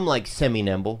 I'm like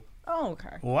semi-nimble. Oh,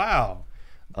 okay. Wow.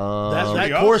 That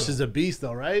pretty course awesome. is a beast,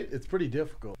 though, right? It's pretty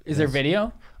difficult. Is there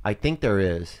video? I think there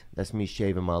is. That's me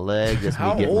shaving my leg. That's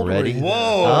How me getting old were ready. you? Whoa.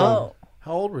 Oh.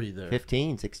 How old were you there?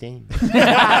 15, 16.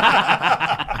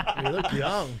 You look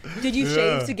young. Did you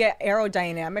shave to get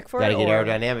aerodynamic for Gotta it? get or-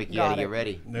 aerodynamic. You Got gotta it. get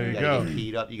ready. There you gotta go. get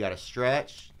keyed up. You gotta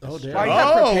stretch. Oh, damn. Why you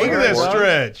got Oh, look at prepared, that bro.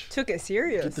 stretch. Took it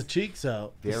serious. Get the cheeks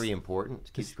out. Very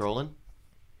important. Keep scrolling.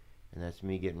 And that's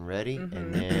me getting ready.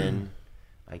 And then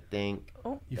I think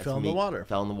Oh. You that's fell in the me- water.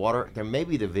 Fell in the water. There may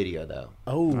be the video though.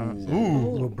 Oh,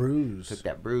 little bruise. Took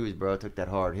that bruise, bro. Took that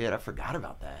hard hit. I forgot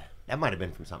about that. That might have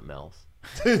been from something else.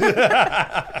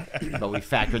 But we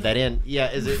factored that in.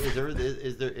 Yeah. Is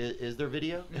there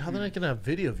video? How the heck can I have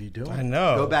video of you doing? I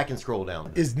know. Go back and scroll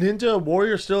down. Is Ninja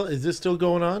Warrior still? Is this still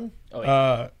going on?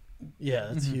 Yeah,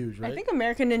 that's Mm-hmm. huge, right? I think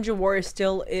American Ninja Warrior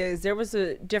still is. There was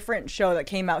a different show that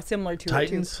came out similar to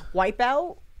Titans? it too.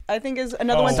 Wipeout, I think is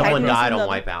another Oh, one. Someone Titans is died on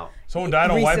another- Wipeout Someone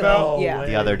died on Recently. Wipeout? Yeah.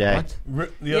 the other day. Yeah,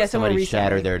 someone Somebody recently.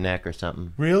 shattered their neck or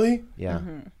something. Really? Yeah.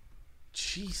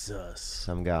 Jesus.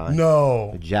 Some guy.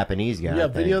 No. A Japanese guy. You I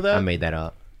have video of think. that? I made that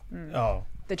up. Oh.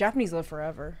 The Japanese live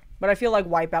forever, but I feel like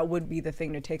Wipeout would be the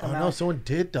thing to take Oh them no, out. someone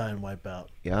did die in Wipeout.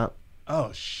 Yeah.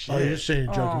 Oh, shit. Oh, you're saying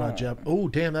you're joking about Jap? Oh,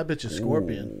 damn, that bitch is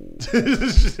Scorpion.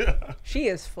 She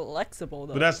is flexible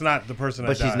though. But that's not the person that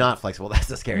But she's died. not flexible. That's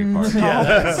the scary part.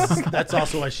 Yeah, that's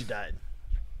also why she died.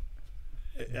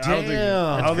 I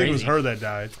don't think it was her that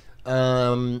died.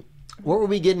 What were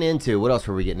we getting into? What else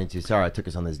were we getting into? Sorry, I took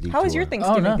us on this detour. How was your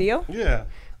Thanksgiving, no. Theo? Yeah.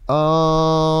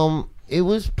 It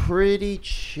was pretty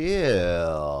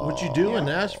chill. What'd you do in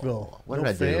Nashville? What No did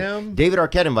I do? fam? David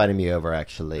Arquette invited me over,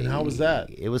 actually. And how was that?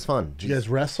 It was fun. Did you guys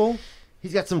wrestle?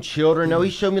 He's got some children. No, he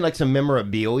showed me like some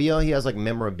memorabilia. He has like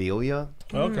memorabilia.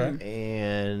 Okay.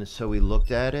 And so we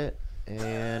looked at it,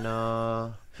 and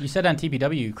You said on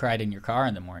TPW you cried in your car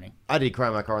in the morning. I did cry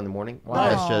in my car in the morning. Wow.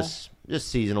 That's just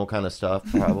seasonal kind of stuff,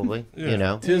 probably. You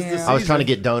know, Tis the I was trying to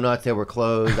season. get donuts. They were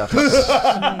closed.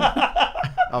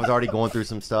 I was already going through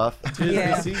some stuff. Tis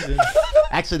Yeah. the season.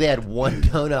 Actually, they had one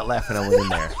donut left when I went in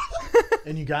there.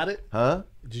 And you got it? Huh?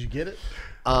 Did you get it?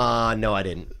 No, I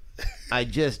didn't. I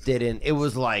just didn't. It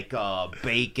was like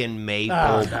bacon, maple,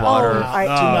 Oh, no. butter. Too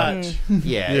much.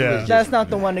 Yeah, Yeah. It was just, That's not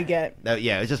the one to get.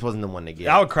 yeah, it just wasn't the one to get.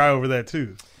 I would cry over that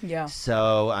too. Yeah.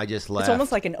 So I just left. It's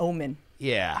almost like an omen.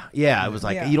 yeah. It was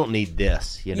like Yeah. you don't need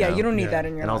this. You know? Yeah, you don't need Yeah. that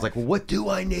in your And I was life. like, well, what do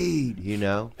I need? You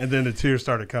know. And then the tears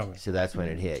started coming. So that's when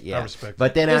it hit. Yeah. respect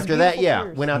But then Those after that, beautiful yeah,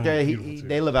 tears. went out there. Beautiful tears.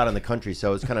 They live out in the country,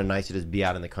 so it's kind of nice to just be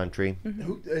out in the country.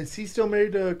 Who, is he still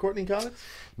married to Courtney Cox?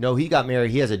 No, he got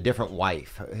married. He has a different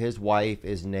wife. His wife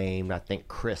is named, I think,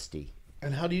 Christy.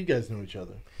 And how do you guys know each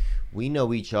other? We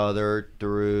know each other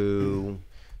through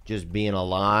just being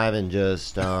alive and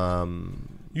just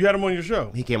You had him on your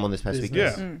show. he came on this past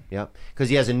Business. weekend. Yep. Because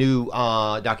he has a new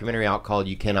documentary out called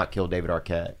 "You Cannot Kill David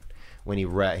Arquette." When he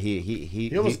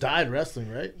He almost died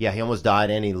wrestling, right? Yeah, he almost died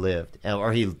and he lived,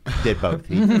 or he did both.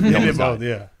 He He almost did both, died.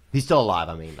 yeah. He's still alive.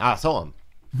 I mean, I saw him.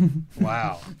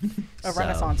 Wow. A So-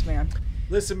 Renaissance man.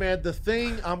 Listen, man, the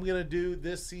thing I'm going to do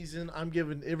this season, I'm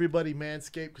giving everybody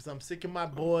Manscaped because I'm sick of my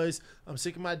boys. I'm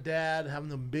sick of my dad having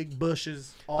them big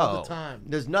bushes all the time.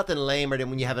 There's nothing lamer than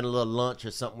when you're having a little lunch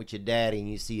or something with your daddy and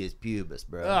you see his pubis,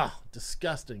 bro. Ugh,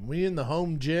 disgusting. We in the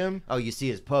home gym. Oh, you see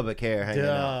his pubic hair hanging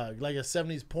out. Like a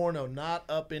 70s porno, not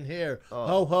up in here.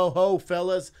 Ho, ho, ho,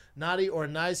 fellas. Naughty or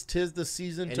nice, 'tis the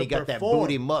season And to he got that perform.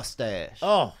 booty mustache.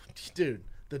 Oh, dude.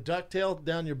 The ducktail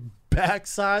down your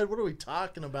backside. What are we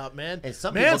talking about, man? And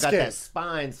some people got that Manscaped.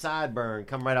 spine sideburn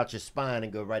come right out your spine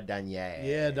and go right down your ass.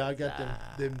 Yeah, dog,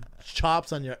 got them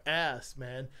chops on your ass,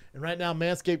 man. And right now,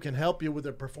 Manscaped can help you with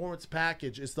their performance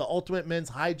package. It's the ultimate men's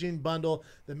hygiene bundle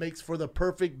that makes for the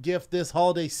perfect gift this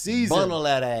holiday season. Bundle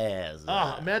that ass.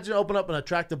 Imagine open up an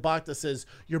attractive box that says,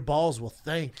 your balls will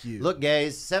thank you. Look,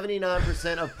 guys,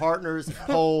 79% of partners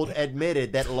polled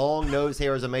admitted that long nose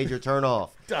hair is a major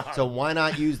turnoff. So why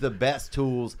not use the best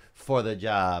tools for the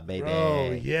job, baby?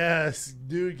 Oh, yes.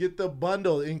 Dude, get the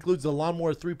bundle. It includes the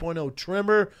Lawnmower 3.0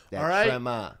 trimmer. That all right?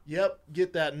 trimmer. Yep.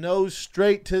 Get that nose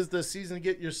straight. 'Tis the season to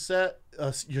get yourself,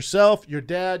 your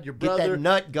dad, your Get brother. that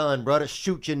nut gun, bro, to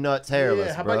shoot your nuts hairless,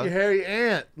 Yeah, how bro. about your hairy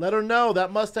aunt? Let her know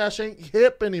that mustache ain't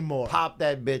hip anymore. Pop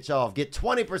that bitch off. Get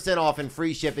 20% off and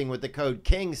free shipping with the code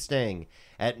KINGSTING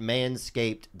at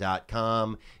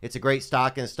manscaped.com. It's a great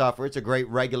stocking stuffer. It's a great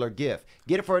regular gift.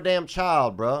 Get it for a damn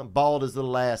child, bro. Bald his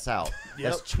little ass out.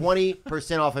 That's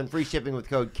 20% off and free shipping with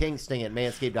code KINGSTING at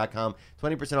manscaped.com.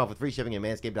 20% off with free shipping at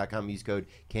manscaped.com. Use code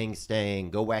KINGSTING.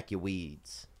 Go whack your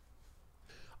weeds.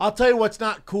 I'll tell you what's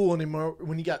not cool anymore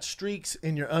when you got streaks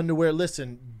in your underwear.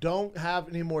 Listen, don't have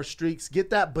any more streaks. Get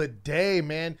that bidet,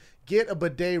 man. Get a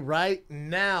bidet right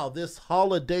now. This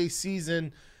holiday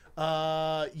season,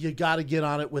 you got to get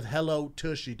on it with Hello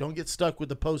Tushy. Don't get stuck with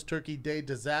the post-Turkey Day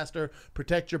disaster.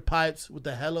 Protect your pipes with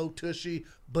the Hello Tushy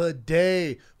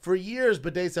bidet. For years,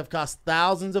 bidets have cost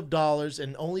thousands of dollars,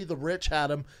 and only the rich had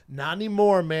them. Not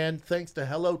anymore, man. Thanks to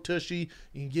Hello Tushy,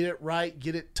 you can get it right,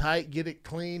 get it tight, get it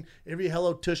clean. Every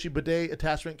Hello Tushy bidet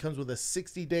attachment comes with a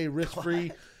 60-day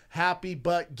risk-free happy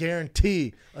butt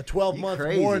guarantee, a 12-month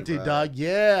crazy, warranty, bro. dog.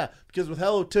 Yeah, because with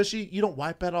Hello Tushy, you don't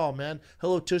wipe at all, man.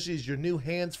 Hello Tushy is your new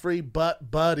hands-free butt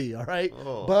buddy, all right?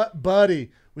 Oh. Butt buddy.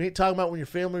 We ain't talking about when your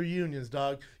family reunions,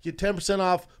 dog. Get 10%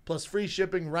 off plus free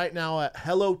shipping right now at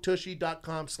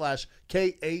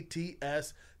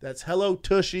hellotushy.com/KATS. That's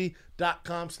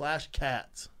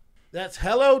hellotushy.com/cats. That's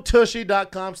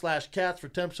hellotushy.com/cats for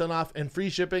 10% off and free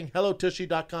shipping.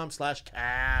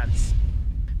 hellotushy.com/cats.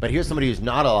 But here's somebody who's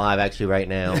not alive actually right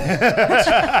now.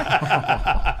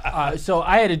 So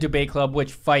I had a debate club.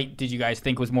 Which fight did you guys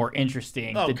think was more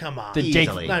interesting? Oh, come on. The Jake,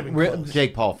 Easily. Not even Re- close.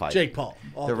 Jake Paul fight. Jake Paul.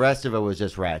 All The rest of it was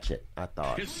just ratchet, I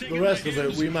thought. The rest of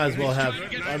it, we might as well have.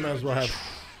 I might as well have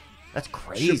That's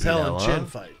crazy. Chappelle though, and huh? Chin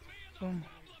fight.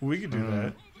 We could do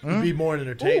that. It'd be more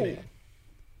entertaining.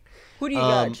 Who do you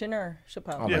got, Chin or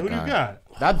Chappelle? Oh Yeah, my who do you God.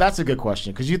 got? That's a good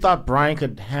question because you thought Brian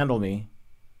could handle me,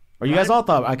 or you guys all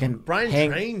thought I can. Brian hang.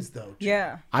 trains though.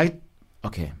 Yeah.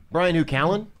 Okay. Brian who,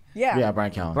 Callen? Yeah. Yeah,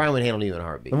 Brian Callen. Brian would handle you in a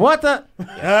heartbeat. What the?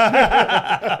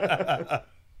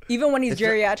 Even when he's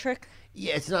geriatric?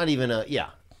 Yeah, it's not even a, yeah.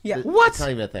 Yeah. What? It's not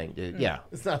even a thing, dude. Yeah.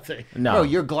 It's not a thing. No. Bro,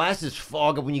 your glasses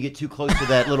fog up when you get too close to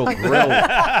that little grill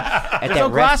at There's that no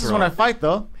glasses restaurant. when I fight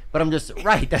though. But I'm just,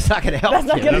 right, that's not going to help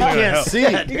you. You can't see.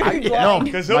 You're gonna be No,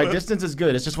 blind. my distance is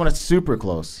good. It's just when it's super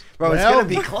close. Bro, it's Well, going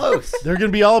to be close. They're gonna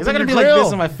be all up Is that in gonna your be grill. like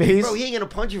this in my face? Bro, he ain't going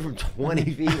to punch you from 20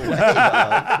 feet away.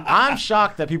 dog. I'm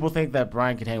shocked that people think that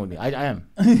Brian can hang with me. I am.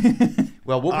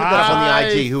 Well, we'll put that up on the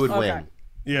IG. Who would Okay. win?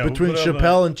 Yeah, Between we'll put up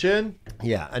Chappelle and Chin,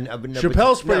 Yeah. And,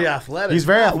 Chappelle's pretty athletic. He's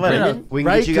very athletic. Brendan, we can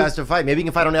Right, get you guys to fight. Maybe you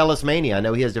can fight on Ellis Mania. I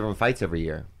know he has different fights every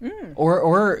year.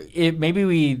 or maybe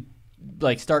we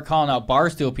like start calling out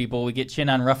Barstool people. We get Chin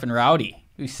on Rough and Rowdy.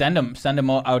 We send him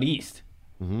out east.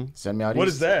 Send me out. What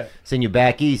east. is that? Send you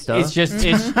back east, huh? It's just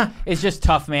it's just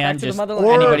tough, man. Back to the Just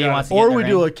motherland. anybody who wants to get Or in we the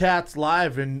do ring. a Cats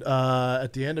live, and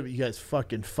at the end of it, you guys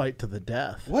fucking fight to the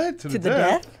death. What? To the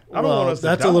death? I don't Well, want us to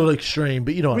that's die. a little extreme,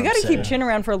 but you know We what got I'm to saying. keep Chin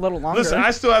around for a little longer. Listen,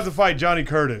 I still have to fight Johnny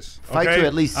Curtis. Fight okay? to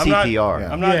at least I'm not- CPR.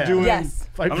 I'm not Yeah. doing. Yes.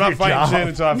 Fight I'm for not your fighting job. Chin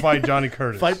until I fight Johnny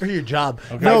Curtis. Fight for your job.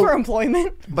 Fight No, for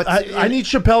employment. But I need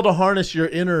Chappelle to harness your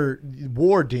inner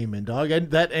war demon, dog.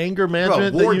 That anger bro,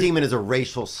 management. war that you- demon is a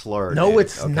racial slur. No, dude,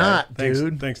 it's okay? not, Thanks,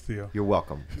 dude. thanks, Theo. You're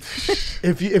welcome.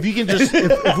 If you can just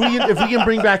if we can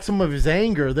bring back some of his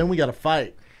anger, then we got to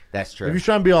fight. That's If true. you're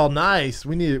trying to be all nice,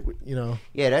 we need it. You know,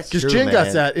 Yeah, that's true, because Chin man.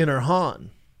 got that inner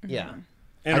Han. Yeah.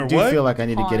 Inner I do what? feel like I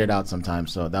need to get it out sometime,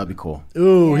 so that would be cool.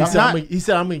 Ooh, he I'm said, not-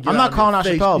 I'm gonna get I'm out not in calling your out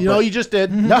face. Chappelle, You know, but- you just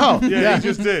did. No. Yeah, he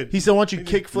just did. He said, "Why don't you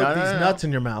kick flip No, no, these no. nuts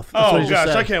in your mouth?" That's Oh what he just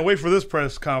gosh, said. I can't wait for this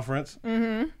press conference.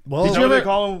 Well, Did you ever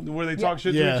call them where they talk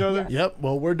shit to each other? Yep.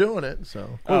 Well, we're doing it. So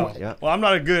Oh, Yeah. well, I'm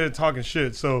not good at talking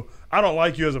shit, so I don't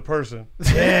like you as a person.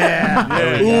 yeah.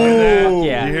 Yeah, you Ooh. hear that?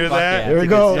 Yeah, You hear fuck that? yeah. Here we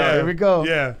go. Yeah. Here we go.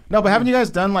 Yeah. No, but haven't you guys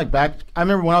done like back? I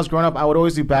remember when I was growing up, I would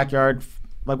always do backyard,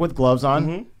 like with gloves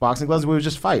on, boxing gloves. We would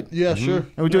just fight, Yeah, sure.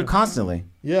 and we do it constantly.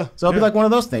 Yeah. So it'll be like one of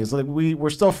those things. Like we're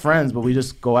still friends, but we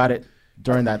just go at it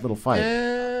during that little fight.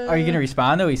 Are you gonna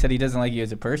respond though? He said he doesn't like you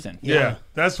as a person. Yeah,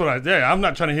 that's what I'm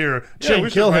not trying to hear. Chin, Yeah, we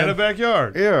should kill fight in him. the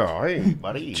backyard. Yeah, hey,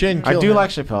 buddy. Chin, I kill do him. like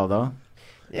Chappelle though.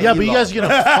 Yeah, but you guys are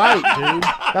gonna fight, dude.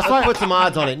 That's why. Put some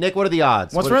odds on it, Nick. What are the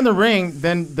odds? Once What- we're in the ring,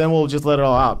 then we'll just let it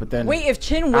all out. But then Wait, if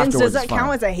Chin wins, afterwards does that it's fine.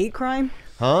 count as a hate crime?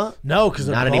 Huh? No, because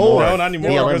Not they're anymore. both. No, not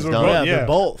anymore. BLM's because we're done. both- Yeah, they're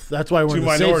both. That's why we're in Two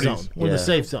the safe minorities. zone. We're in the Yeah.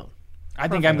 safe zone. I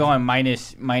think I'm going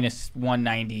minus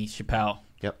 190 Chappelle.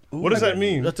 Yep. What does that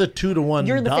mean? That's a 2-1.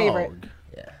 You're the dog. favorite.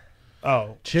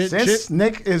 Oh, Since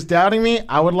Nick is doubting me,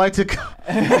 I would like to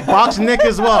box Nick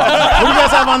as well. Who do you guys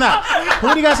have on that? Who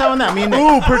do you guys have on that? Me and Nick.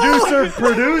 Ooh, producer.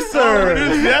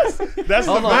 yes, that's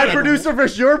the My better. producer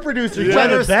versus your producer. You Winner trying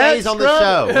to bet, stays on the scrub?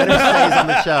 show. Winner stays on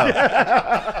the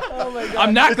show.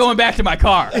 I'm not going back to my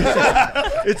car.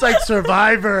 It's like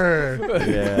Survivor.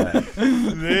 Yeah.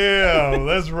 Damn,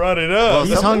 let's run it up.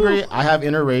 He's hungry. I have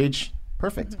inner rage.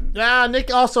 Perfect. Nah,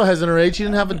 Nick also has an rage. He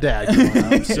didn't have a dad.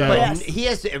 growing up, so. But he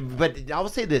has. But I will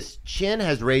say this: Chin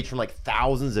has rage from like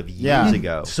thousands of years Yeah.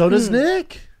 ago. So does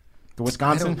Nick. The I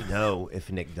Wisconsin. don't know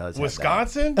if Nick does. have that.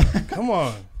 Wisconsin? Come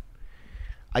on.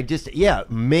 I just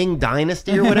Ming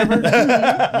Dynasty or whatever.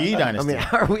 Yi I Dynasty. mean,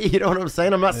 are we? You know what I'm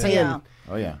saying? I'm not saying. Yeah.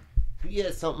 Oh yeah. He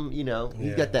has something. You know,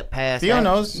 he's got that past. Theo action.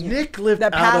 knows. Nick lived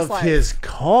That out past of life. his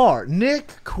car.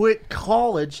 Nick quit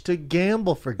college to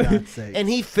gamble, for God's sake. and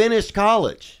he finished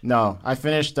college. No, I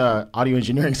finished audio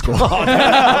engineering school.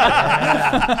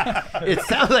 It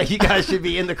sounds like you guys should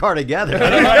be in the car together.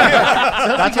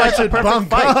 That's why it's a should perfect bunk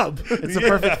fight. up. It's a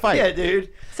perfect fight. Yeah, dude.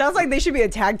 Sounds like they should be a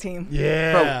tag team.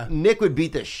 Yeah. Bro, Nick would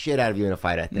beat the shit out of you in a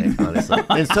fight, I think, honestly.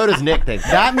 And so does Nick, think.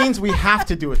 That means we have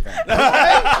to do it then.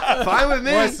 Fine with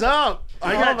me. What's up?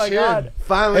 I got my Chin. God.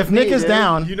 Fine with If me, Nick is dude.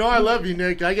 down, You know I love you,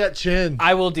 Nick. I got Chin.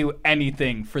 I will do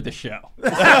anything for the show.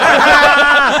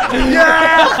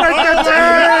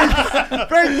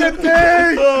 Break the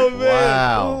thing! Oh, man.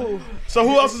 Wow. So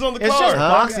who else is on the it's just card?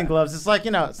 boxing gloves. It's like,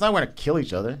 it's not going to kill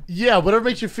each other. Yeah, whatever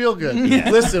makes you feel good.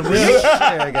 Listen, we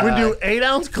do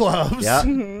 8-ounce gloves. Yeah.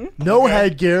 No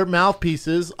headgear,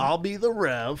 mouthpieces. I'll be the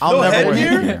rev. I'll No never wear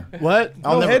headgear? headgear. What?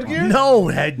 I'll never- headgear? No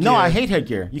headgear. No, I hate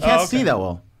headgear. You can't Oh, okay. see that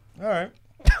well. All right.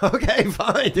 Okay,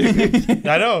 fine, dude.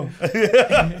 I know.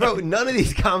 Bro, none of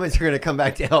these comments are going to come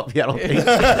back to help you, I don't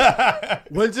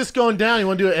think. When's this going down? You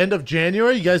want to do it end of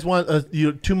January? You guys want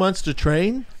 2 months to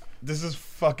train? This is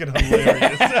fucking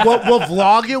hilarious. We'll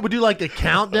vlog it. We'll do like a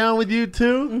countdown with you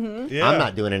two. Yeah. I'm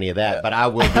not doing any of that, but I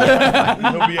will do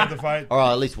it. He'll be at the fight. Or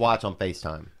I'll at least watch on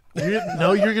FaceTime.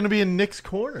 No, you're going to be in Nick's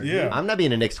corner. Yeah. I'm not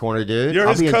being in Nick's corner, dude. You're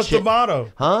I'll his be in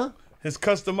customato. Huh? His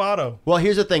customato. Well,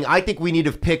 here's the thing. I think we need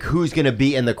to pick who's going to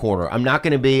be in the corner. I'm not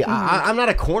going to be. I'm not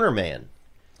a corner man.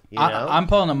 You know? I'm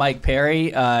pulling a Mike Perry.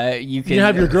 You can You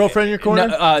have your girlfriend in your corner?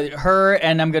 No, her,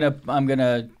 and I'm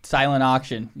gonna silent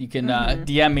auction. You can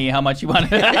DM me how much you want.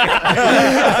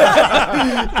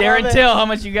 Darren Till, how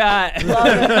much you got?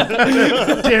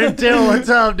 Darren Till, what's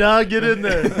up, dog? Get in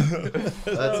there.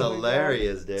 That's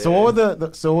hilarious, dude. So what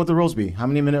would the rules be? How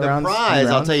many minute the rounds? prize?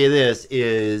 I'll rounds? tell you this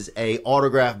is a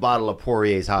autographed bottle of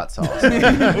Poirier's hot sauce.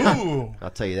 Ooh. I'll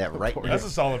tell you that right now. That's a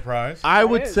solid prize. I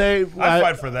would say I'd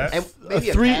fight for that. And maybe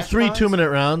a three cash 3 prize? 2-minute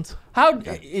rounds. How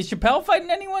is Chappelle fighting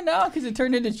anyone now? Because it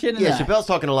turned into Chin and Yeah, I. Chappelle's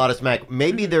talking a lot of smack.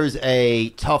 Maybe there's a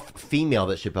tough female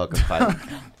that Chappelle can fight.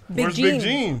 Big Where's Gene. Big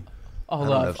Gene? Hold don't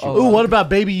know up. if she- hold Ooh, up. what about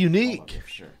Baby Unique?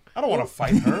 I don't want to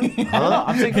fight her.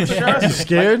 I'm thinking sure. You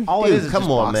scared? All it Dude, is is come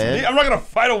just on, boxing. man. I'm not gonna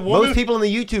fight a woman. Most people in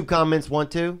the YouTube comments want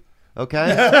to. Okay.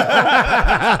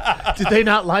 Did they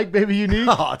not like Baby Unique?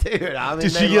 Oh, dude. I mean,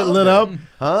 Did they she get love lit it. up?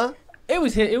 Huh? It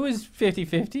was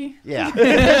 50-50.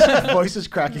 Yeah. Voice is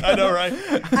cracking. I know, right?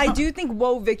 I do think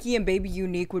Whoa Vicky and Baby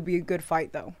Unique would be a good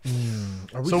fight, though.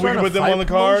 Are So we starting can a put them fight on the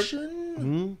card?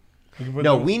 promotion?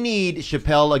 No, we need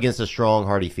Chappelle against a strong,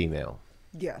 hardy female.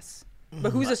 Yes.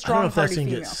 But who's a I don't know strong, if that's hardy going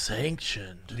to female? get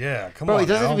sanctioned. Yeah, come Bro, on. it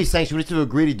doesn't have now. to be sanctioned. We just have to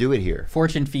agree to do it here.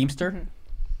 Fortune Feemster.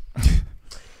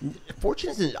 Fortune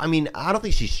isn't. I mean, I don't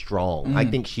think she's strong. I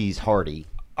think she's hardy.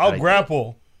 I'll I-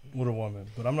 grapple with a woman,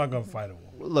 but I'm not gonna fight a woman.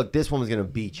 Look, this woman's gonna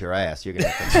beat your ass. You're gonna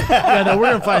have to. Yeah, no, we're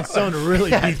going to find someone to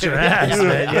really beat your ass,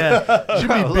 man. Yeah. Should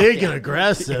be big and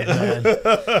aggressive, man.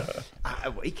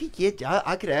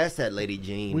 I could ask that Lady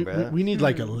Jean, bro. We need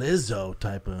like a Lizzo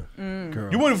type of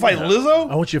girl. You wouldn't fight Lizzo?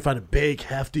 I want you to find a big,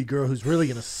 hefty girl who's really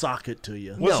going to sock it to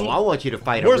you. No, I want you to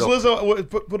fight. Where's a real, Lizzo?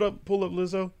 Pull up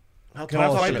Lizzo. How Can I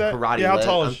tall is fight she? that? Karate Yeah, how les-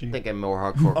 tall is I'm she? thinking more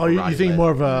hardcore. Oh, you karate think les-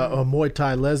 more of a Muay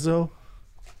Thai Lizzo?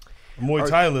 Muay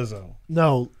Thai Lizzo.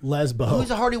 No, Lesbo.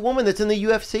 Who's a hardy woman that's in the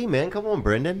UFC, man? Come on,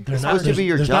 Brendan. They're It's not, supposed to be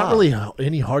your there's job. not really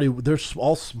any hardy. They're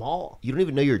all small. You don't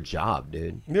even know your job,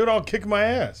 dude. They would all kick my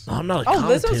ass. I'm not a Oh,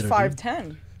 commentator. Lizzo's dude.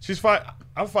 5'10".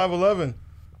 I'm 5'11".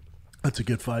 That's a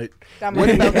good fight. That What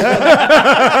might be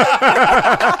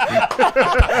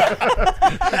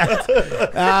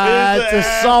It's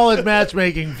a solid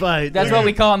matchmaking fight. That's what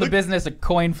we call in the business a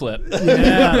coin flip.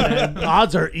 Yeah, man.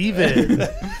 Odds are even.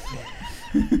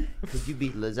 Could you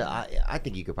beat Lizzo? I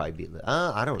think you could probably beat Lizzo.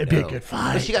 I don't know. It'd be a good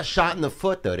fight. But she got shot in the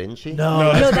foot, though, didn't she?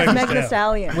 No, No, that's Megan Thee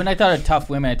Stallion. When I thought of tough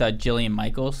women, I thought Jillian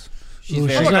Michaels. She's Ooh,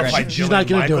 very she's not, aggressive. she's not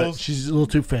going to do it. Michaels? She's a little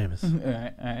too famous. All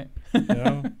right.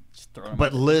 Yeah. Just throw 'em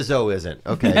But Lizzo isn't.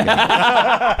 Okay.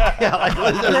 Yeah, like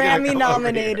Lizzo's gonna Grammy come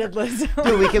nominated over here. Lizzo.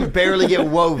 Dude, we can barely get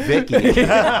Whoa Vicky.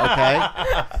 Okay.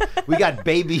 We got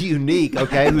Baby Unique.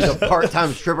 Okay, who's a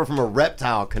part-time stripper from a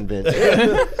reptile convention.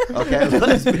 Okay,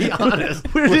 let's be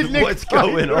honest. With what's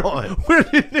going on? Where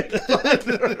did Nick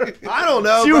I don't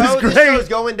know. She bro. was This great. show's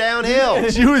going downhill.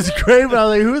 She was great, but I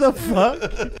was like, who the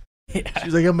fuck? She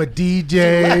was like, I'm a Left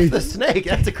DJ. the snake.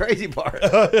 That's the crazy part.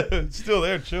 Still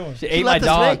there chilling. She ate my left the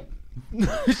dog.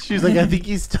 snake. She's like, I think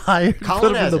he's tired. Colin Put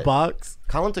him in has the it. box.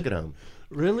 Colin took it home.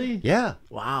 Really? Yeah.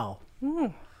 Wow.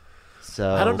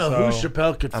 So I don't know who So-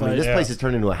 Chappelle could I fight. mean, this Yeah. place has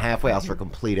turned into a halfway house for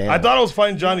complete animals. I thought I was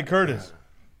fighting Johnny Curtis.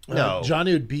 No.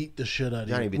 Johnny would beat the shit out of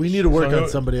Johnny you. beat We the need shit. to work So on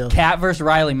somebody else. Cat versus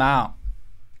Riley Mao.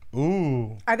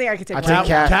 Ooh. I think I could take I Riley. take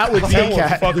Cat. Cat would Cat take will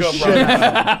Cat. fuck the up shit Riley.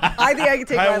 out of I think I could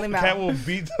take Riley Cat Mao. will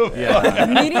beat the fuck.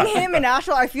 Meeting him in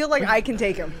Nashville, I feel like I can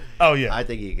take him. Oh yeah. I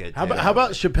think he could. How too.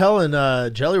 about Oh, Chappelle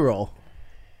and Jelly Roll?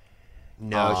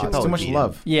 No, It's Chappelle too would much beat him.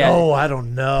 love. Yeah. Oh, I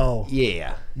don't know.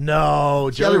 Yeah. No,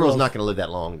 Jelly Roll's Roll's not going to live that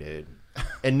long, dude.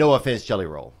 And no offense, Jelly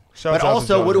Roll. Shout But out to also,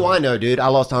 Jelly what do Roll. I know, dude? I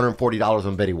lost $140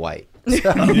 on Betty White.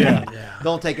 Yeah.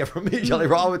 Don't take it from me, Jelly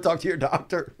Roll. I would talk to your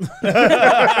doctor.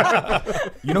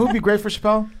 You know who'd be great for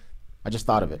Chappelle? I just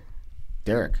thought of it.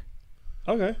 Derek.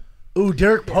 Okay. Ooh,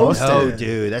 Derek Post. Oh,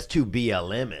 dude, that's too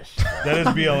BLM-ish. That is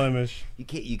BLM-ish. You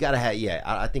can't. You gotta have. Yeah,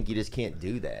 I think you just can't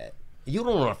do that. You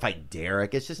don't want to fight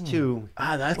Derek. It's just too.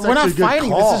 That's We're not actually a good fighting.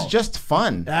 call. This is just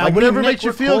fun. Whatever me and makes Nick, you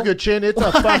we're feel cool. good, Chin. It's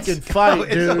a fucking fight,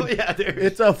 dude. Yeah, dude.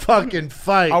 It's a fucking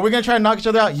fight. Are we gonna try and knock each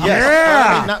other out? Yes.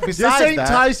 Yeah. Not, This besides ain't that,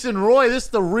 Tyson Roy. This is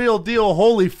the real deal,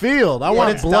 Holyfield. I when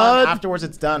want it's blood. done, afterwards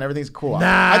it's done. Everything's cool.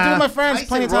 Nah. I do it with my friends Tyson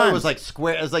plenty of Roy times. was like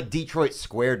square. It was like Detroit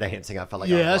square dancing. I felt like.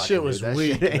 I Yeah, that was shit watching, was dude.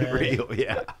 weak, That shit ain't man. real.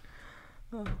 Yeah.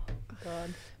 Oh,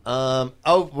 God.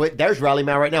 Oh, wait, there's Riley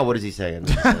Mao right now. What is he saying?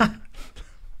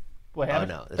 What Oh happened?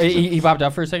 no, it's just, He popped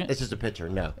up for a second. it's just a picture.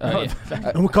 No. Yeah.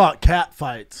 And we call it cat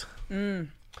fights.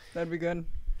 That'd be good.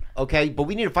 Okay, but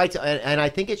we need to fight, and I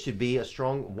think it should be a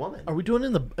strong woman. Are we doing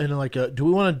it in like a? Do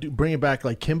we want to bring it back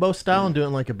like Kimbo style and do it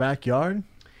in like a backyard,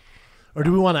 or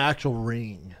do we want an actual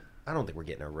ring? I don't think we're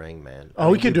getting a ring, man. Oh,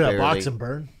 we could do that box and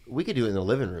burn. We could do it in the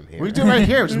living room here. we can do it right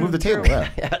here. Just move the table. Yeah.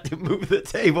 Yeah, to move the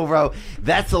table, bro.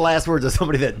 That's the last words of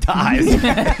somebody that dies.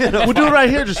 We'll do it right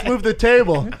here. Just move the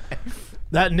table.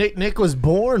 That Nick was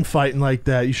born fighting like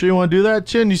that. You sure you want to do that,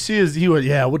 Chin? You see his, we'll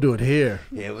do it here.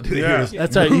 Yeah, we'll do it Yeah. here.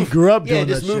 That's how he grew up Yeah, doing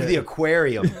just that move shit. the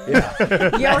aquarium. Yeah,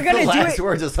 Yeah, we're the gonna do last it.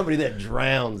 words of somebody that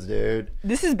drowns, dude.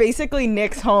 This is basically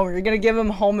Nick's home. You're gonna give him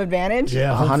home advantage.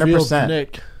 Yeah, 100%.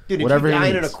 Nick. Dude, Whatever if he you die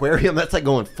in an needs. aquarium, that's like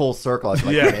going full circle. Like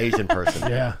Yeah. an Asian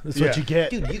person. Yeah, that's Yeah. what you get.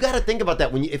 Dude, you got to think about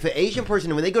that. If an Asian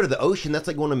person, when they go to the ocean, that's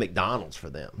like going to McDonald's for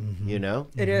them. Mm-hmm. You know?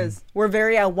 It is. We're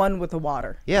very at one with the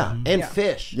water. Yeah, and Yeah.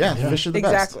 fish. Yeah, fish are the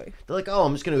best. Exactly. They're like, oh,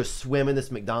 I'm just gonna go swim in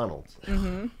this McDonald's.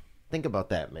 Think about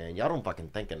that, man. Y'all don't fucking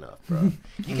think enough, bro.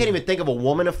 You can't even think of a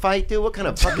woman to fight, dude. What kind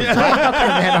of fucking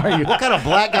Man, are you? what kind of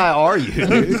black guy are you,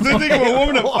 dude? Just think of a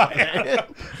woman to Come on, fight. man.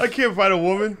 I can't fight a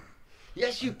woman.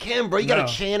 Yes, you can, bro. You No.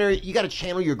 gotta channel. You gotta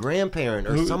channel your grandparent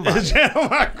or somebody, Channel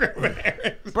my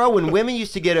grandparents. bro. When women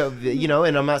used to get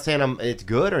and I'm not saying it's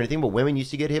good or anything, but women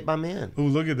used to get hit by men, Ooh,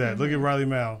 look at that. Look at Riley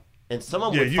Mao. and some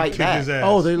of them Yeah, would you fight kick back. his ass.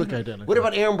 Oh, they look identical. What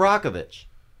about Aaron Brockovich?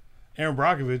 Aaron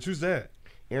Brockovich. Who's that?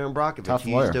 Aaron Brockovich. Tough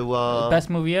He used lawyer. to. Best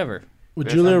movie ever. with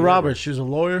Best Julia idea Roberts? ever. She's a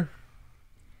lawyer.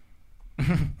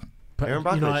 Aaron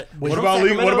Brockovich. You know, What From about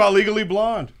Sacramento? Legally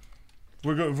Blonde?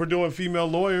 We're doing female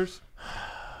lawyers.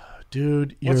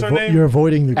 dude, What's you're, her name? you're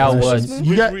avoiding the Al questions. Woods.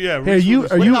 You got, Yeah, hey, Reese you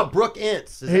Witherspoon. are What you about Brooke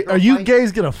Ince? Does hey, that girl are you fight?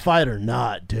 gays gonna fight or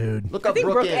not, dude? Look I up think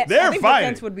Brooke Brooke, Ince. They're I think Brooke fighting.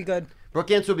 Ince would be good.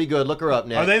 Brooke Ince would be good. Look her up,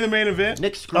 Nick. Are they the main event?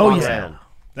 Nick screw Oh, around. yeah.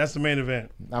 That's the main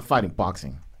event. Not fighting,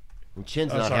 boxing. And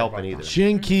Chin's Oh, not sorry, helping Bob. either.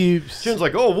 Chin keeps. Chin's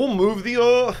like, oh, we'll move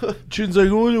the Chin's like,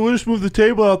 we'll just move the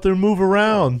table out there and move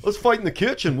around. let's fight in the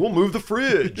kitchen. We'll move the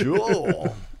fridge.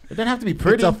 Oh. It doesn't have to be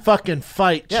pretty. It's a fucking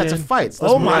fight, Yeah, it's a Chin. fight. So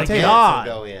let's Oh move my the table. god.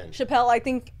 Go in. Chappelle, I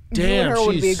think you Damn, and her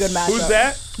would be a she's- good matchup. Who's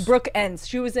that? Brooke Ince.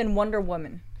 She was in Wonder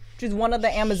Woman. She's one of the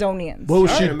Amazonians. What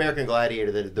was She she? an American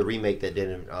Gladiator, the remake that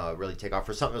didn't really take off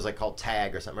for something that was like called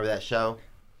Tag or something. Remember that show?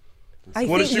 I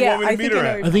What think, does she want me to I beat think her I know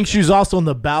at? you're I think she's also in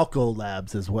the Balco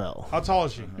Labs as well. How tall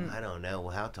is she? I don't know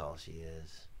how tall she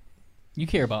is. You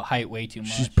care about height way too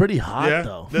much. She's pretty hot Yeah.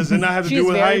 though. Does it not have to She's do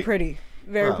with very height? pretty.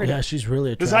 Very pretty. Yeah, she's really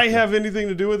attractive. Does height have anything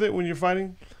to do with it when you're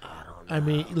fighting? I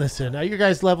mean, listen, at your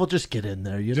guys' level, just get in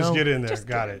there. You Just know. get in there.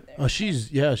 Got it. Oh, she'd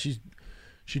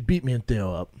beat me and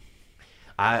Theo up.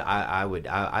 I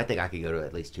think I could go to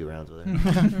at least 2 rounds with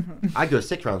her. I'd go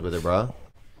 6 rounds with her, bro.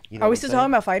 You know Are we what still I'm saying?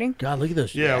 talking about fighting? God, look at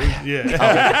this. Yeah,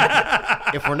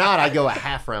 yeah. If we're not, I'd go a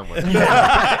half round with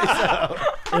her.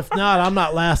 If not, I'm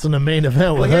not lasting the main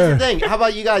event Well, with here's her. the thing. How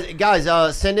about you guys?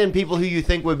 Guys, send in people who you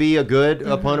think would be a good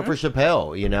opponent for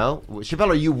Chappelle. You know, Chappelle,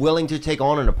 are you willing to take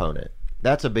on an opponent?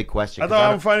 That's a big question. I 'cause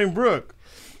thought I'm fighting Brooke.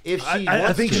 If she I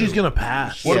wants think to. she's gonna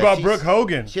pass. What Yeah, about she's- Brooke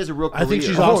Hogan? She has a real I think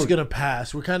career. she's also gonna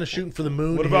pass. We're kind of shooting for the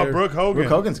moon. What about here. Brooke Hogan? Brooke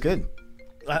Hogan's good.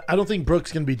 I don't think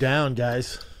Brooke's gonna be down,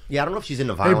 guys. Yeah, I don't know if she's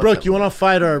into Hey, violence. Brooke, you want to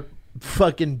fight our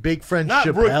fucking big friend Not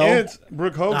Chappelle? Brooke Ince,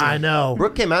 Brooke Hogan. I know.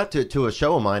 Brooke came out to a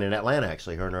show of mine in Atlanta,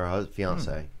 actually. Her and her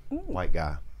fiance, white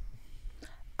guy.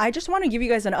 I just want to give you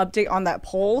guys an update on that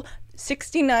poll.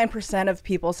 69% of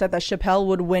people said that Chappelle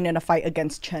would win in a fight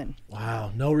against Chen.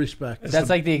 Wow, no respect. That's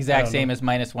like the exact same as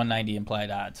minus 190 implied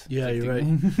odds. Yeah, you're right.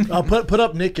 I'll put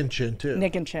up Nick and Chin too.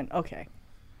 Nick and Chen. Okay.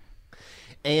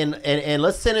 And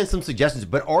let's send in some suggestions.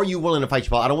 But are you willing to fight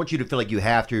Chappelle? I don't want you to feel like you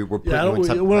have to. We're putting Yeah, I you don't, in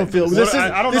something. we don't feel What- this.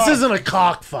 I don't This know. isn't a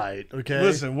cockfight. Okay.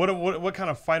 Listen, what kind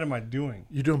of fight am I doing?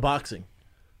 You're doing boxing.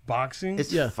 Boxing?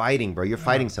 It's fighting, bro. You're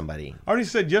fighting somebody. I already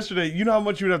said yesterday, you know how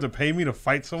much you would have to pay me to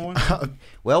fight someone?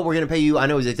 Well, we're gonna pay you. I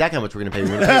know exactly how much we're gonna pay you.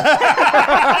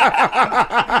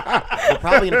 We're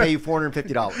probably gonna pay you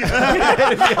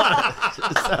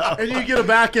 $450. And you get a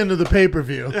back end of the pay per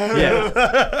view. Yeah.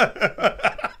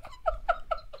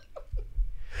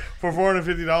 For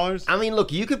 $450? I mean,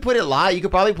 look, you could put it live. You could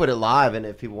probably put it live, and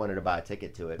if people wanted to buy a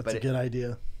ticket to it, That's but a good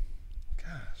idea.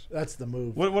 That's the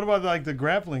move. What about like the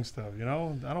grappling stuff? You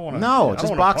know, I don't want to. No, I just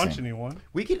don't wanna boxing. punch anyone.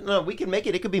 we can make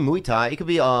it. It could be Muay Thai. It could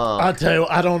be. I'll tell you,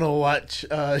 I don't know what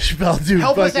Chappelle do.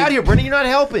 Help us out here, Brendan. You're not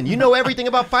helping. You know everything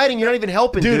about fighting. You're not even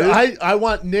helping, dude. I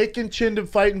want Nick and Chin to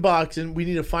fight in boxing. We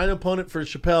need to find an opponent for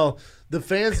Chappelle. The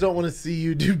fans don't want to see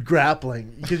you do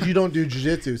grappling because you don't do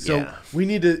jiu-jitsu. So Yeah. we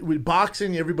need to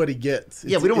boxing. Everybody gets.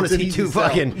 Yeah, we don't want to see two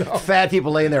fucking fat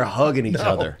people laying there hugging each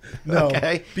other. No.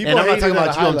 Okay? People And I'm not hate talking it at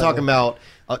about a you. high I'm talking level.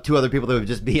 about 2 other people that would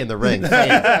just be in the ring.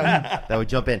 Fans that would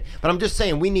jump in. But I'm just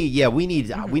saying, we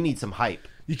need some hype.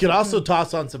 You could also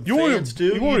toss on some You want fans to-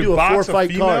 too. you want to do a box a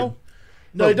 4-fight female? card.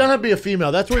 No, it doesn't have to be a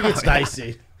female. That's where it gets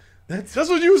dicey. That's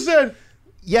what you said.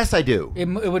 Yes, I do. It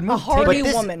would A move. hardy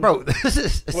this, woman. bro, this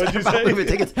is What'd you about say? moving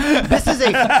tickets. This is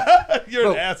a You're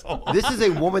bro, an asshole. This is a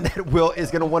woman that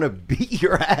is going to want to beat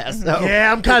your ass. No.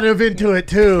 Yeah, I'm kind of into it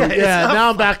too. It's Yeah, not now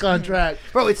I'm back on track.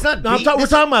 Bro, it's not. No, we're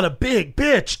talking about a big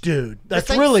bitch, dude.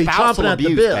 That's really chomping at the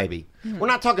abuse, bit. baby. We're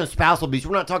not talking spousal abuse.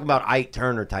 We're not talking about Ike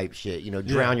Turner type shit. You know,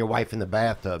 drown your wife in the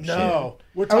bathtub. No,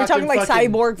 Are we talking like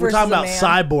Cyborg We're versus talking a about man?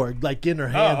 Cyborg, like getting her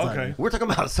hands on okay. you. We're talking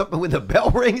about something when the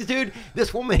bell rings, dude.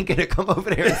 This woman ain't gonna come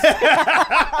over there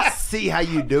and see how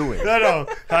you doing. No,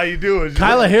 how you doing?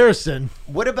 Kyla Harrison.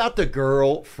 What about the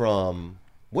girl from?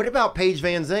 What about Paige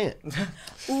Van Zandt?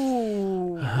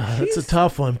 Ooh. That's a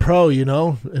tough one. Pro, you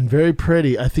know, and very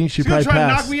pretty. I think she'd She's gonna probably try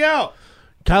to pass. knock me out.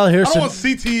 Kyla I Harrison. don't want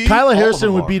CTE. Kyla All of Harrison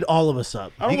them would are. beat all of us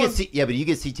up. I don't want. But you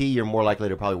get CT, you're more likely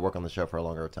to probably work on the show for a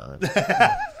longer time.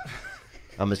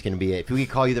 I'm just gonna be. If we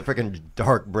could call you the freaking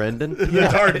Dark Brendan,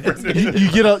 Dark Brendan.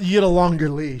 You get a longer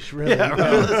leash, really.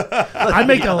 I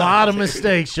make a lot of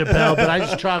mistakes, Chappelle, but I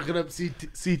just chalk it up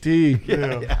CT.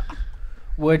 Yeah.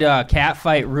 Would Cat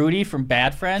fight Rudy from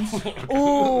Bad Friends?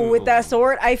 Ooh, with that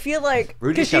sword, I feel like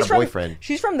Rudy's 'cause got a from, boyfriend.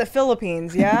 She's from the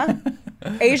Philippines, yeah.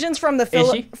 Asians from the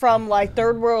she? from like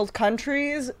third world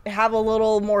countries have a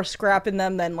little more scrap in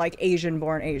them than like Asian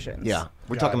born Asians. yeah,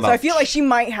 we're talking So about. I feel like she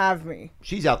might have me.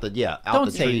 she's out the out Don't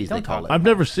the say- trees. don't They call talk it. I've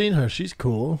never seen her. She's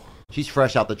cool. She's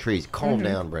fresh out the trees. Calm Mm-hmm.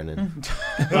 down, Brendan.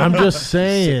 I'm just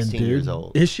saying, 16 dude. years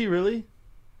old. Is she really?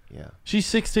 Yeah, She's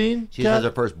 16? she has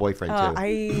her first boyfriend too. I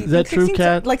Is that think true, 16,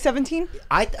 Kat? Like 17?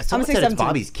 Someone say said it's 17.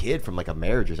 Bobby's kid from like a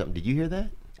marriage or something. Did you hear that?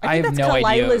 I think have that's no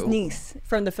idea. Kalila's niece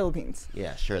from the Philippines.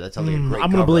 Yeah, sure. That sounds like a great. I'm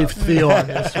going to believe cover-up. Theo on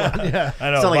this one. Yeah. I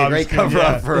know. Sounds like a Bobby's great kid, cover yeah.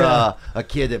 up for a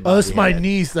kid that. Oh, this is Bobby my had.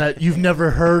 niece that you've never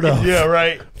heard of Yeah,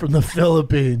 right. from the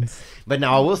Philippines. But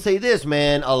now I will say this,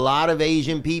 man. A lot of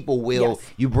Asian people will. Yes.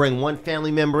 You bring one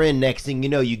family member in. Next thing you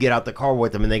know, you get out the car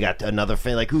with them, and they got another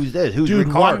family. Like, who's this? Who's Dude,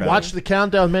 Ricardo? watch the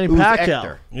countdown, Manny Who's Pacquiao.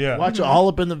 Hector? Yeah. Watch it all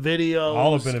up in the video.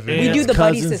 All up in the video. We do the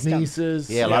buddy cousins, system. nieces.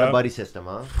 Yeah, a lot of Yeah. buddy system,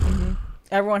 huh?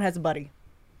 Everyone has a buddy.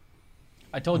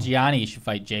 I told Gianni he should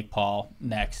fight Jake Paul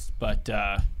next, but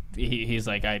he's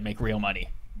like, I make real money.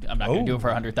 I'm not going to do it for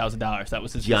 $100,000. That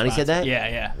was his Gianni response. said that? Yeah,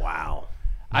 yeah. Wow.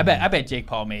 I bet Jake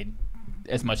Paul made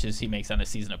as much as he makes on a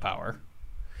Season of Power.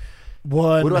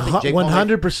 What do I think, Jake Paul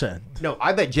made? 100%. No,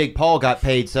 I bet Jake Paul got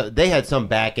paid. So they had some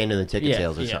back end in the ticket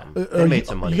sales or something. They made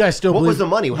some money. You guys still what was believe- the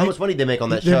money? How much money did they make on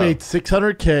that They show? made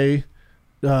 $600K.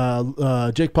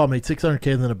 Jake Paul made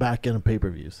 $600K and then a back end of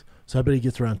pay-per-views. So I bet he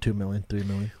gets around $2 million, $3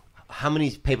 million. How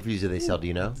many pay-per-views did they sell? Do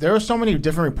you know? There are so many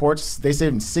different reports. They say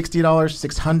 $60,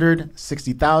 $600,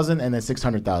 $60,000, and then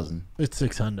 $600,000. It's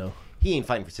 $600. He ain't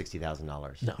fighting for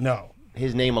 $60,000. No.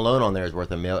 His name alone on there is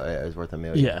worth a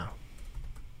million. Yeah.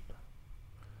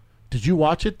 Did you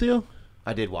watch it, Theo?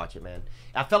 I did watch it, man.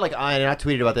 I felt like I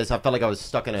tweeted about this. I felt like I was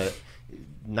stuck in a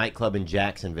nightclub in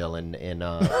Jacksonville in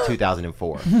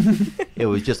 2004. It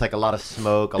was just like a lot of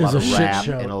smoke, a lot of rap,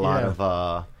 and a lot of.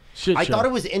 I thought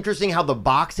it was interesting how the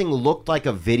boxing looked like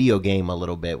a video game a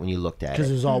little bit when you looked at it. Because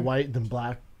it was all white and then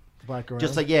black around.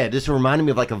 Just like this reminded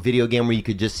me of like a video game where you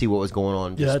could just see what was going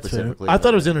on. Just Yeah, that's fair. specifically. I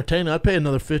thought it was entertaining. I'd pay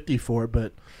another $50 for it,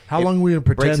 but how long were you going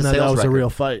to pretend that was a real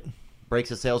fight?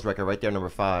 Breaks a sales record right there, number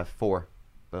 4.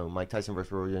 Boom, Mike Tyson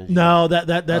versus Roy Jones. No,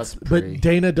 that's but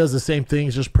Dana does the same thing.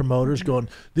 It's just promoters going,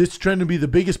 this trend to be the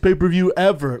biggest pay-per-view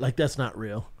ever. Like, that's not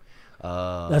real.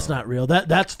 That's not real.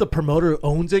 That's the promoter who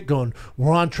owns it going,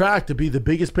 we're on track to be the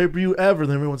biggest pay-per-view ever.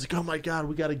 And everyone's like, oh my God,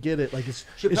 we got to get it. Like, it's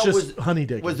just honey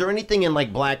dick. Was there anything in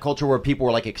like black culture where people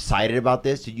were like excited about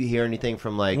this? Did you hear anything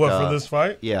from like for this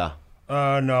fight? Yeah. No,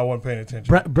 I wasn't paying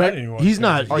attention. Brett, he's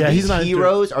not. Are Yeah, these he's not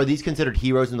heroes? Are these considered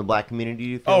heroes in the black community? Do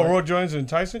you feel Roy Jones and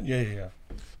Tyson? Yeah.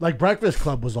 Like, Breakfast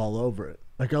Club was all over it.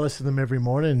 Like, I listen to them every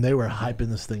morning, and they were hyping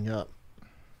this thing up.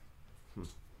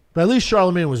 But at least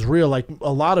Charlemagne was real. Like,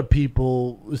 a lot of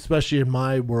people, especially in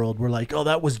my world, were like, oh,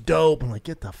 that was dope. I'm like,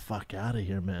 get the fuck out of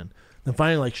here, man. Then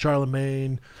finally, like,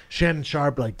 Charlemagne, Shannon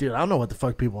Sharp, like, dude, I don't know what the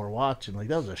fuck people are watching. Like,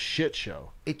 that was a shit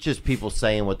show. It's just people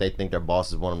saying what they think their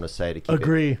bosses want them to say to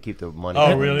keep the money.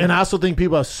 Oh, really? And I also think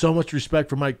people have so much respect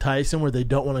for Mike Tyson where they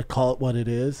don't want to call it what it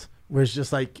is. Where it's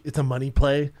just like, it's a money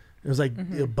play. It was like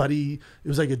a buddy. It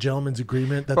was like a gentleman's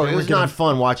agreement. That Bro, they it were was not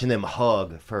fun watching them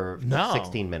hug for No.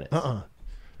 16 minutes.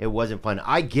 It wasn't fun.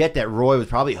 I get that Roy was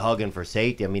probably hugging for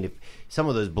safety. I mean, if some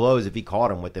of those blows, if he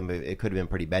caught him with them, it could have been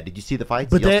pretty bad. Did you see the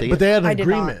fights? But Did y'all see they it? had an I did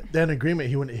agreement. They had an agreement.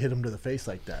 He wouldn't hit him to the face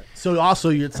like that. So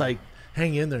also, it's like,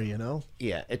 hang in there, you know.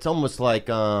 Yeah, it's almost like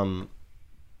And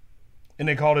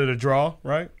they called it a draw,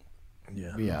 right?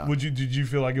 Yeah. Did you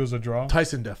feel like it was a draw?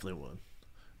 Tyson definitely won.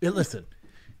 Listen,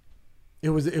 it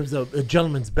was a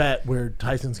gentleman's bet where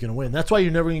Tyson's going to win. That's why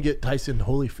you're never going to get Tyson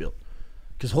Holyfield,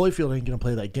 because Holyfield ain't going to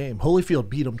play that game. Holyfield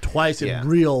beat him twice in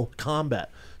real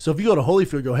combat. So if you go to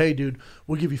Holyfield, go, hey dude,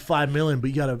 we'll give you $5 million, but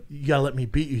you gotta let me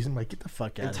beat you. He's like, get the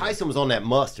fuck out. And Tyson was on that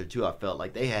mustard too. I felt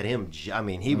like they had him. I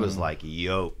mean, he was like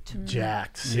yoked,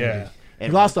 jacked. Yeah. He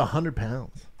lost 100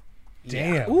 pounds.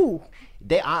 Damn. Ooh.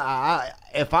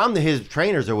 If I'm his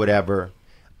trainers or whatever,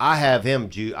 I have him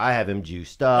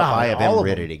juiced up. I have him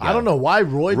ready to go. I don't know why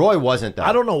Roy wasn't though.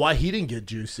 I don't know why he didn't get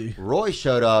juicy. Roy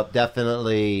showed up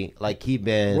definitely like he'd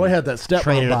been. Roy had that step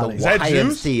training body. at the Is that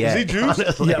juice? YMCA, Is he juice?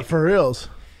 honestly. Yeah, for reals.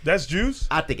 That's juice?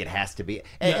 I think it has to be.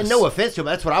 And no offense to him,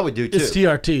 that's what I would do too. It's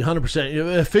TRT,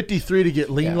 100%. 53 to get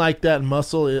lean like that and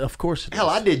muscle, of course it Hell,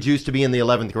 is. I did juice to be in the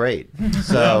 11th grade.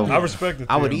 So I respect it.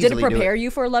 I would Did easily it do prepare you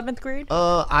for 11th grade?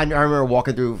 I remember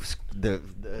walking through the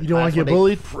You don't want to class get one day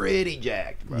bullied? Pretty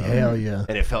jacked, bro. Hell yeah.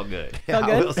 And it felt good. Felt I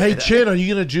good? will say Hey, that. Chin, are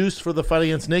you going to juice for the fight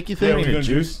against Nick, you Yeah, think? we gonna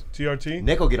juice? TRT?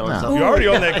 Nick will get on something. You're already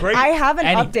on that crate. I have an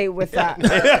Any- update with that.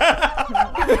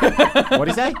 What'd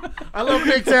he say? I love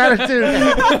Nick's attitude.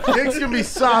 Nick's going to be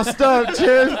sauced up,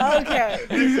 Chin. Okay.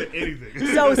 Anything.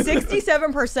 So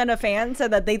 67% of fans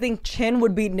said that they think Chin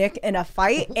would beat Nick in a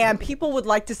fight, and people would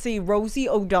like to see Rosie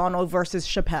O'Donnell versus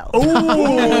Chappelle.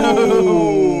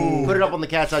 Put it up on the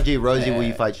Cat's IG. Rosie, will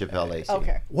you fight Chappelle Lacey?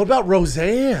 Okay. What about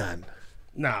Roseanne?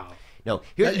 No. No,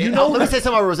 here's, You know- let me say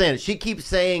something about Roseanne. She keeps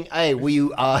saying, "Hey, will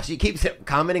you?" She keeps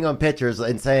commenting on pictures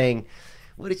and saying,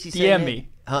 "What did she say?" DM me.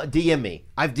 DM me.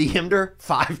 I've DM'd her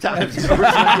 5 times.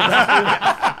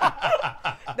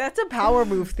 That's a power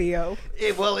move, Theo.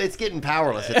 Well, it's getting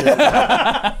powerless at this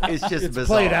point. It's just It's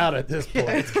bizarre. played out at this point.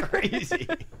 Yeah, it's crazy.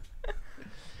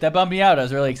 That bummed me out. I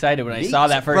was really excited when I saw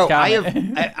that first Bro,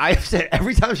 comment. I've said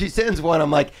every time she sends one,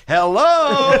 I'm like,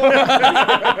 hello.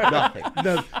 Nothing.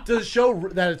 No, does it show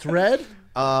that it's red?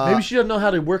 Maybe she doesn't know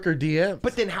how to work her DM.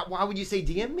 But then why would you say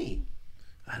DM me?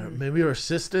 I don't. Maybe her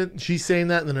assistant. She's saying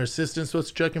that, and then her assistant's supposed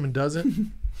to check him and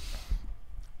doesn't.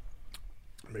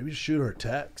 Maybe just shoot her a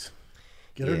text.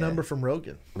 Get her Yeah. number from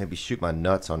Rogan. Maybe shoot my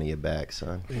nuts onto your back,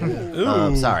 son.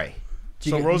 Ooh. Sorry.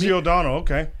 So Rosie O'Donnell,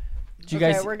 okay. Did you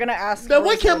guys? we're gonna ask. Man,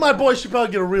 why can't my boy Chappelle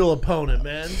get a real opponent,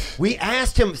 man? We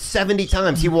asked him 70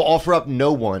 times. He will offer up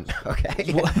no one.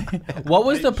 Okay. What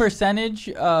was the percentage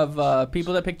of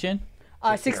people that picked Chin?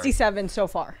 67 so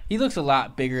far. He looks a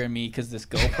lot bigger than me because this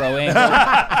GoPro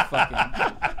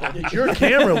angle. It's your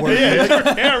camera work. Yeah, it's your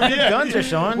camera. Yeah. Guns are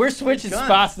showing. We're switching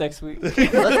spots next week. Let's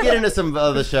get into some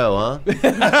of the show, huh?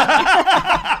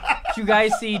 Did you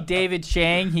guys see David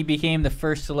Chang? He became the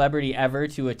first celebrity ever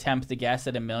to attempt the guess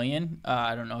at $1 million.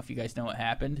 I don't know if you guys know what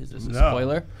happened. Is this a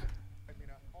spoiler?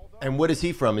 And what is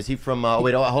he from? Is he from?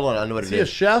 Wait, hold on. I know what Is it he a is.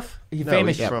 chef? He's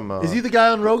famous. He's from. Is he the guy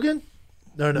on Rogan?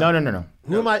 No. No.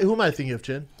 Who am I thinking of,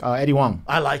 Chin? Eddie Wong.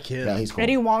 I like him. Yeah, he's cool.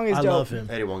 Eddie Wong is I dope. love him.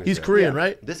 Eddie Wong is He's good. Korean,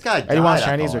 right? This guy. Eddie Wong's died,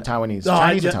 I Chinese or thought. Taiwanese? No,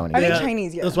 Chinese or I Taiwanese? I think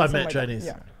Chinese. Yeah, That's what I something meant, like that. Chinese.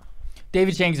 Yeah.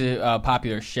 David Chang's a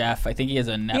popular chef. I think he has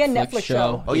a Netflix, He had a Netflix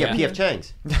show. Oh yeah, P.F.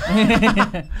 Chang's.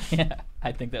 Yeah,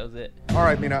 I think that was it. All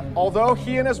right, Mina. Although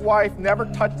he and his wife never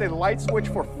touched a light switch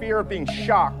for fear of being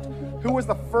shocked, who was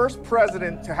the first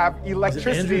president to have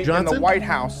electricity in the Johnson? White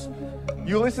House?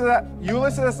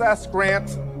 Ulysses S.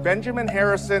 Grant, Benjamin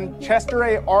Harrison, Chester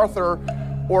A. Arthur,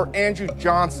 or Andrew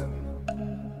Johnson?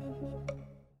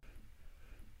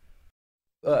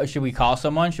 Should we call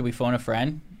someone? Should we phone a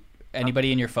friend?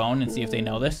 Anybody in your phone and see if they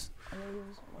know this?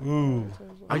 Ooh.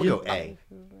 I'm gonna go A.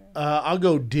 I'll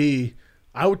go D.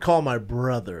 I would call my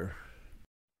brother.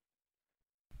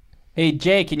 Hey,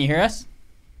 Jay, can you hear us?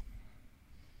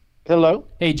 Hello?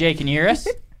 Hey, Jay, can you hear us?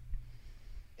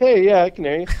 Hey, yeah, I can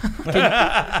hear you.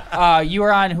 You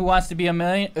are on Who Wants to Be a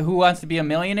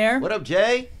Millionaire? What up,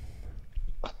 Jay?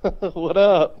 What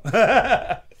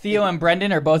up? Theo and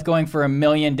Brendan are both going for $1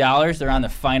 million. They're on the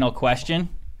final question.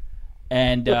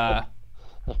 And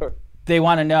they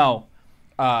want to know,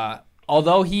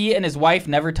 although he and his wife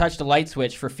never touched a light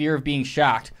switch for fear of being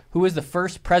shocked, who was the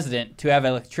first president to have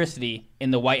electricity in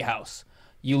the White House?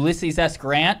 Ulysses S.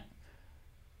 Grant,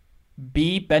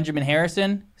 B. Benjamin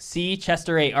Harrison, C.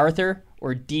 Chester A. Arthur,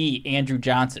 or D. Andrew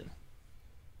Johnson?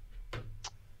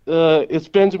 It's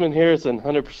Benjamin Harrison,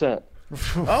 100%.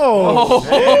 Oh,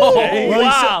 well,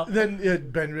 wow. Then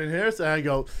Benjamin Harrison. I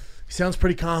go, he sounds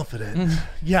pretty confident.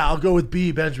 Yeah, I'll go with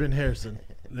B. Benjamin Harrison.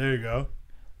 There you go.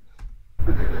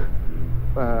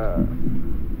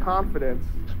 Confidence,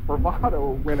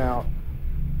 bravado went out.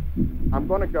 I'm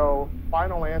going to go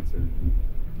final answer.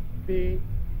 B.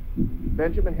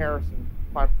 Benjamin Harrison.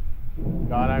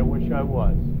 God, I wish I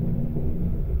was.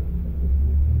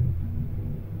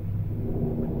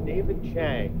 With David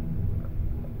Chang.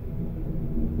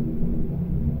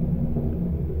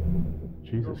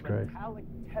 Jesus Christ. Metallic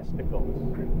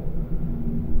testicles.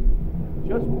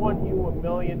 Just won you $1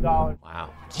 million. Wow.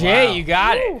 Jay, you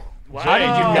got it. Wow. How did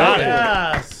you got it?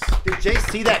 Yes. Did Jay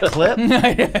see that clip?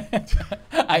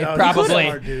 I No, probably. he's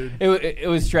smart, dude. It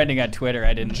was trending on Twitter.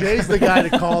 I didn't. Jay's the guy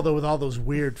to call though with all those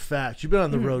weird facts. You've been on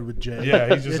the road with Jay. Yeah,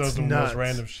 he just It's does the most nuts.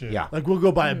 random shit. Yeah. Like we'll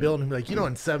go by a building and be like, you know,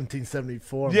 in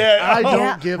 1774. I'm Yeah, like, I oh,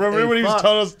 don't give. Remember a when he was fuck.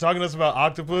 talking to us about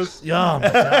octopus? Yeah, oh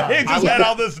my God. He just had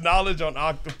all this knowledge on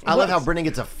octopus. I love how Brendan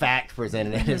gets a fact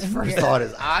presented, and his first thought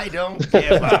is, "I don't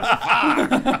give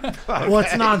a fuck." Well,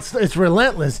 it's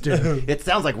relentless, dude. It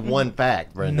sounds like one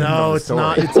fact, Brendan. No, from the it's story.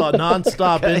 not. It's all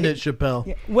nonstop, isn't it,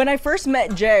 Chappelle? When I first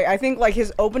met Jay, I think like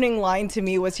his opening line to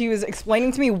me was he was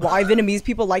explaining to me why Vietnamese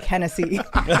people like Hennessy. He was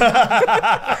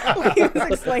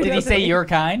explaining Did he that to say me. your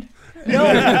kind? No,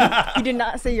 he did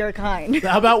not say your kind.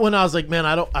 How about when I was like, man,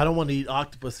 I don't want to eat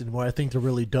octopus anymore. I think they're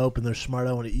really dope and they're smart.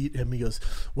 I want to eat him. He goes,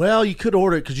 well, you could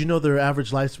order it because you know their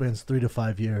average lifespan is 3 to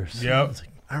 5 years. Yep. I was like,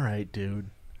 all right, dude.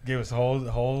 Give us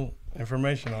whole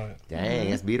information on it.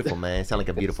 Dang, that's beautiful, man. Sound like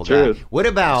a beautiful True. guy. What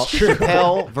about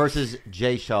Chappelle versus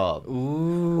Jay Schaub?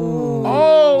 Ooh.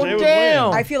 Oh, Jay would damn.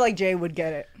 win. I feel like Jay would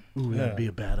get it. Ooh, that'd be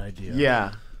a bad idea.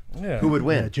 Yeah. Yeah. Who would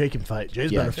win? Yeah, Jay can fight.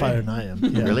 Jay's Yeah, better Jay. fighter than I am.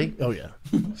 Yeah. Really? Oh, yeah.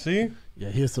 See? Yeah,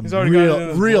 he has some He's already got it in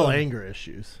his real blood. anger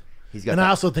issues. He's got And that. I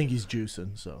also think he's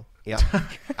juicing, so. Yeah,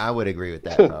 I would agree with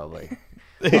that probably.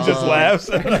 He just laughs.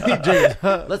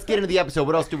 Let's get into the episode.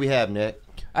 What else do we have, Nick?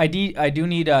 I do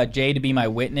need Jay to be my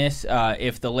witness.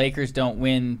 If the Lakers don't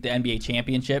win the NBA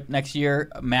championship next year,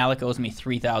 Malik owes me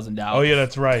 $3,000. Oh, yeah,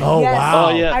 that's right. Oh, Yes. wow. Oh,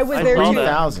 yeah. I was there saw too. that.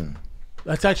 3,000.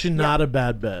 That's actually not a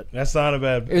bad bet. That's not a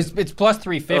bad. It's plus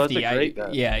 350. Oh, that's a great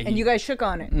bet. Yeah. And you guys shook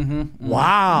on it.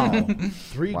 Wow.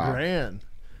 $3,000.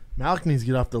 Malik needs to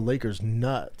get off the Lakers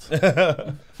nuts. That's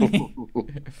Might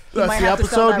the have to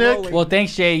sell episode, that Nick. Rollie. Well,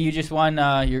 thanks, Jay. You just won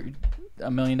your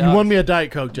 $1 million. You won me a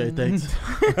Diet Coke, Jay. Thanks.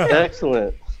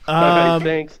 Excellent. All right,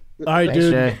 thanks. All right, Thanks,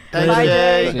 dude. Jay. Thanks, Bye,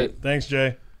 Jay. Thanks,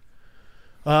 Jay.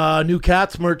 New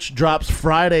Cats merch drops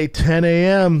Friday, 10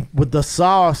 a.m. with the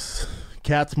sauce.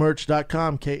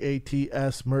 Catsmerch.com.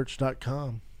 KATS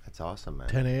merch.com. That's awesome, man.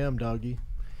 10 a.m. doggy.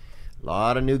 A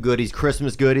lot of new goodies,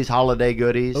 Christmas goodies, holiday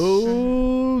goodies.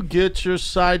 Oh, get your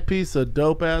side piece of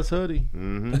dope ass hoodie.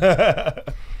 Mm-hmm.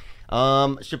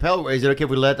 Chappelle, is it okay if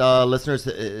we let listeners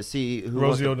see who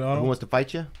Rosie O'Donnell? who wants to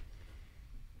fight you?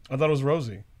 I thought it was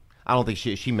Rosie. I don't think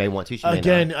she may want to. She may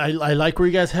Again, not. I like where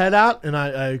you guys head out, and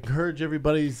I encourage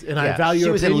everybody's, and I value she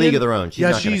her was opinion. in League of Their Own. She's not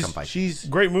gonna she's come fight she's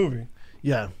Great movie.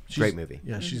 yeah, she's, Great movie.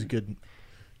 Yeah, she's a good.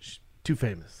 She's too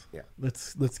famous. Yeah.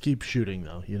 Let's keep shooting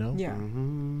though. You know. Yeah.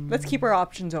 Let's keep our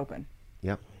options open.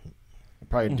 Yep.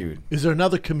 Probably a dude. Is there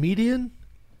another comedian?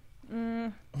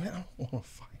 Man, I don't want to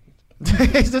fight.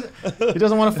 He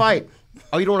doesn't want to fight.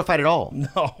 Oh, you don't want to fight at all?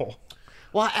 No.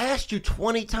 Well, I asked you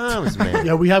 20 times, man.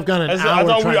 Yeah, we have gone an I hour.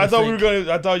 thought trying we to were think.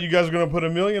 gonna. I thought you guys were gonna put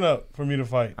 $1 million up for me to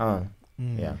fight. Yeah.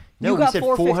 No, You we got said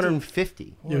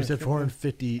 450. Yeah, we said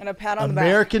 450. And a pat on the back.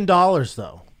 American dollars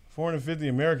though. 450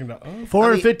 American dollars. Oh.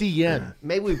 450 yen.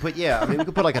 Maybe we put we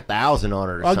could put like 1,000 on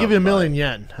it. Or I'll give you something, $1 million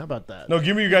yen. How about that? No,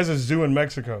 give me you guys a zoo in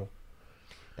Mexico.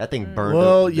 That thing burned.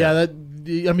 Well, yeah, that.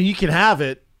 I mean, you can have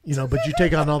it, you know, but you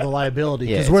take on all the liability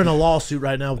because Yeah, we're in a lawsuit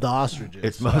right now with the ostriches.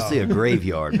 It's mostly a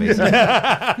graveyard, basically.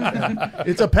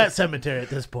 It's a pet cemetery at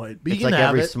this point. But you It's can like have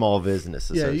every it. small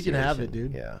business. Yeah, you can have it,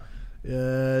 dude. Yeah.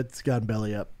 It's gone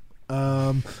belly up.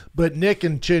 But Nick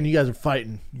and Chin, you guys are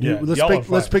fighting. Yeah, let's y'all pick.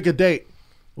 are Let's fighting. pick a date.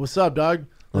 What's up, dog?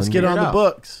 Let's get figure on it the out.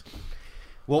 books.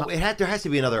 Well, there has to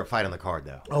be another fight on the card,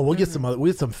 though. Oh, we'll get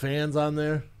some fans on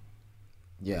there.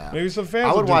 Yeah. Maybe some fans. I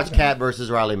will would do watch it. Cat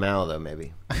versus Riley Mao, though,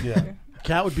 maybe. Yeah.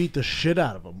 Cat would beat the shit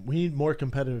out of him. We need more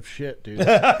competitive shit, dude.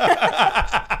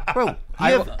 Bro,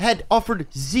 you had offered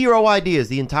 0 ideas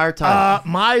the entire time.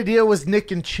 My idea was Nick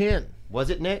and Chin. Was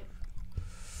it, Nick?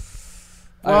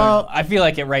 Well, I feel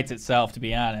like it writes itself, to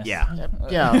be honest. Yeah.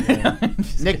 Yeah.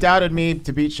 Nick doubted me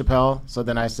to beat Chappelle, so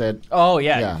then I said, Oh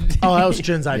yeah. yeah. Oh, that was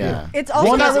Chin's idea. Yeah. It's also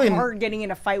Well, not not really- hard getting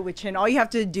in a fight with Chin. All you have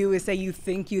to do is say you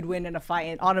think you'd win in a fight,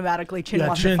 and automatically Chin Yeah,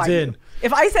 wants Chin's to fight in. you.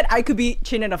 If I said I could beat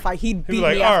Chin in a fight, he'd beat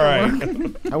like, me all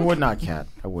afterward. right. I would not, Cat.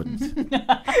 I wouldn't.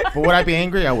 But would I be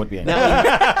angry? I would be angry.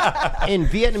 Now, in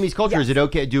Vietnamese culture, is it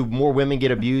okay? Do more women get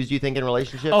abused, do you think, in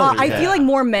relationships? Or is I that- feel like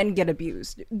more men get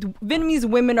abused. Vietnamese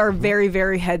women are very,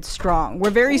 very headstrong. We're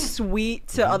very sweet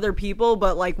to other people,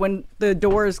 but like when the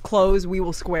doors close, we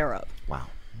will square up. Wow.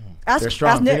 Ask, They're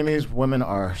strong. ask Nick. Vietnamese women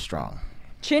are strong.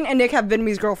 Chin and Nick have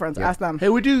Vietnamese girlfriends. Ask them. Hey,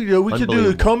 we do. We could do a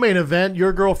Unbelievable. co-main event.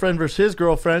 Your girlfriend versus his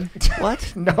girlfriend.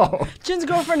 What? No. Chin's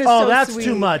girlfriend is Oh, so that's sweet.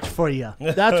 too much for you.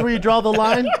 That's where you draw the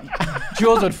line.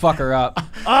 Jules would fuck her up.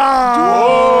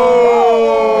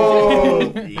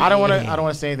 Oh! I don't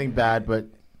want to say anything bad, but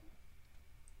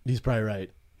He's probably right.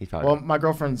 He's probably well, right. my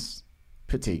girlfriend's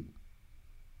petite.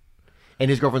 And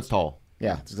his girlfriend's tall.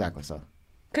 Yeah, it's exactly so.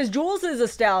 Because Jules is a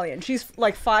stallion. She's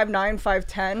like 5'9",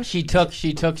 5'10".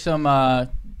 She took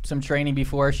some training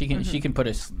before. She can put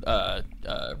a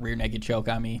rear naked choke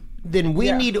on me. Then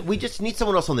we just need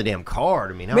someone else on the damn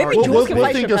card. I mean, how Maybe hard Jules is can it? We'll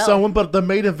fight think of Chappelle. someone, but the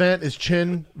main event is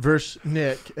Chin versus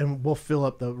Nick, and we'll fill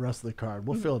up the rest of the card.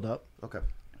 We'll fill it up. Okay.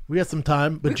 We got some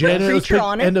time, but We put January, let's Preacher pick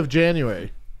on it. end of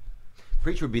January.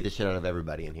 Preacher would beat the shit out of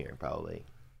everybody in here, probably.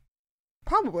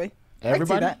 Probably.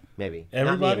 Everybody? I can see Maybe. Not me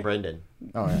Everybody? and Brendan.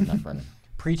 Oh, yeah, not Brendan.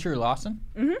 Preacher Lawson.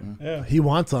 Yeah. He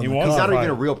wants on He the wants He's card. not Fire.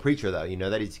 even a real preacher, though. You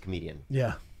know that he's a comedian.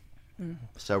 Yeah.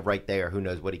 So right there, who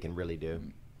knows what he can really do?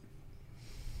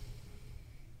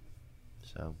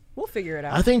 So We'll figure it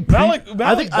out. I think Malik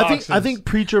I boxes. think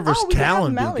Preacher versus we can have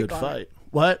Callan be a Malik good on fight. it.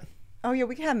 What? Oh yeah,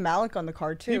 we can have Malik on the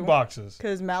card He too. boxes.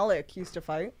 Because Malik used to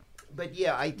fight. but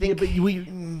yeah, I Yeah, think but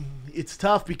it's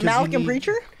tough because Malik you and need-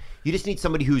 Preacher. you just need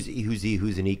somebody who's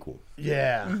an equal.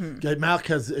 Yeah, Like, Malik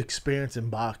has experience in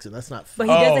boxing. That's not. But Fun.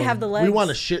 he Oh, doesn't have the legs. We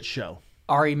want a shit show.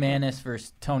 Ari Manis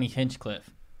versus Tony Hinchcliffe.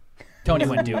 Tony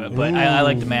wouldn't do it, but I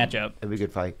like the matchup. It'd be a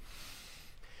good fight.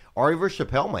 Ari versus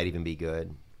Chappelle might even be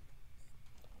good.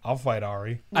 I'll fight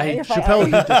Ari. Chappelle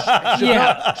beat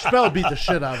the Chappelle beat the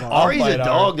shit out of Ari. Ari's fight a Ari.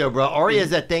 dog, though, bro. Ari has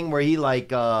that thing where he like.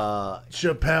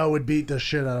 Chappelle would beat the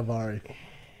shit out of Ari.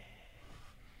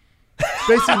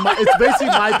 It's basically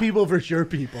my people versus your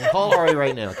people. Call Ari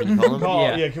right now. Can you call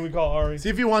him? Yeah. Yeah, can we call Ari? See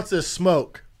if he wants to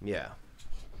smoke. Yeah.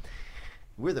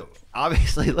 We're the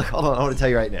obviously. Look, hold on. I want to tell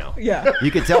you right now. Yeah. You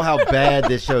can tell how bad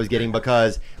this show is getting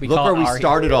because We look call where it we Ari.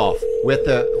 started off with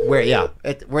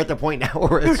we're at the point now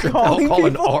where it's calling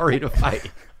calling people. Ari to fight.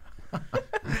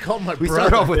 Call my We brother.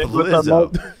 started off with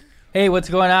Lizzo. Hey, what's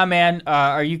going on, man?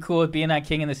 Are you cool with being on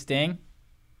King of the Sting?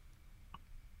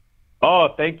 Oh,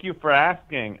 thank you for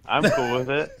asking. I'm cool with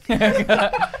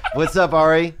it. What's up,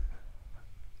 Ari?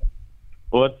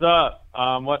 What's up?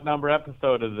 What number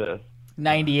episode is this?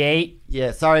 98.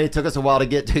 Yeah, sorry it took us a while to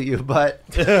get to you, but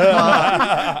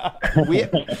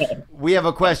we have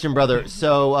a question, brother.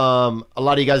 So a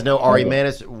lot of you guys know Ari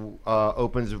Manis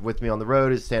opens with me on the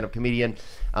road as a stand-up comedian.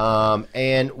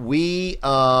 And we...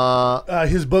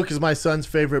 his book is my son's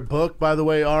favorite book, by the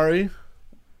way, Ari.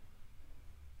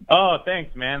 Oh,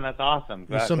 thanks, man. That's awesome.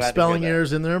 There's some spelling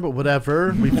errors in there, but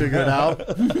whatever. We figured it out.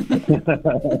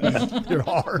 You're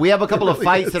hard. We have a couple of Really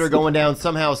fights is. that are going down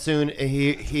somehow soon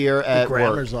here at work.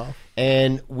 grammar's off.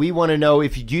 And we want to know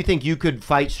do you think you could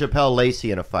fight Chappelle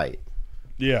Lacey in a fight?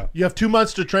 Yeah. You have 2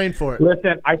 months to train for it.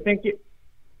 Listen, I think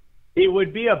it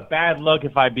would be a bad look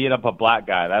if I beat up a black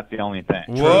guy. That's the only thing.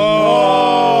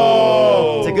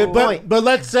 Whoa! It's a good point. But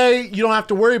let's say you don't have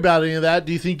to worry about any of that.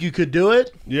 Do you think you could do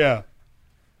it? Yeah.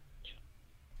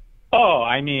 Oh,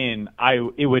 I mean,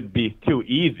 it would be too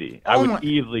easy. I would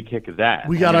easily kick his ass.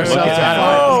 We got ourselves a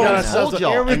fight. We got ourselves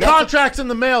the contract's in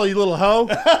the mail, you little hoe.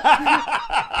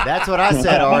 That's what I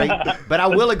said, Ari. But I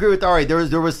will agree with Ari.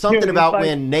 There was something about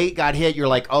when Nate got hit. You're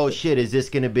like, oh shit, is this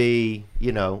going to be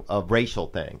a racial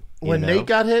thing? When Nate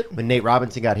got hit? When Nate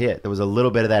Robinson got hit, there was a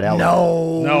little bit of that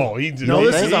element. No, he did. No,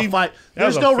 this is a fight. that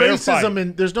was There's a no fair racism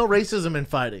fight. there's no racism in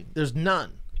fighting. There's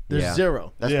none. There's Yeah.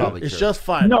 zero. That's probably It's true. just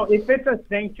fighting. No, if it's a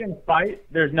sanctioned fight,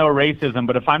 there's no racism.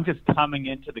 But if I'm just coming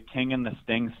into the King and the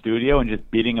Sting studio and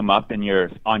just beating him up on your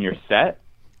set,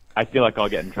 I feel like I'll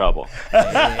get in trouble.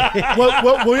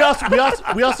 well, we also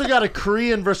got a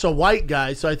Korean versus a white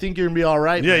guy, so I think you're gonna be all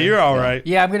right. Yeah, man. you're all right.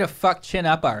 Yeah, I'm gonna fuck chin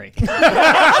up Ari.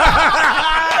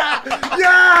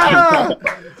 Yeah!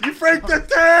 You freaked the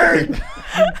tank!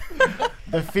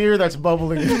 The fear that's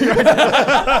bubbling.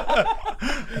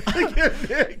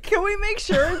 Can we make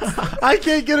shirts? I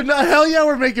can't get enough. Hell yeah,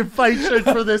 we're making fight shirts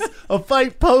for this. A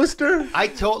fight poster. I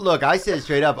said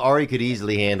straight up, Ari could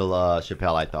easily handle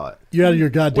Chappelle. I thought. You're out of your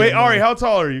goddamn Wait, Ari, mind. how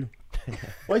tall are you?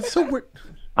 Why is it so weird?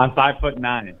 I'm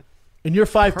 5'9". And you're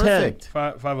 5'10". Perfect.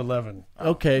 5'11".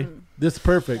 Okay, this is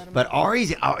perfect. But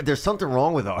Ari's there's something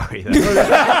wrong with Ari.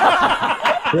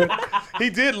 He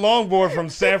did longboard from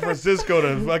San Francisco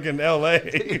to fucking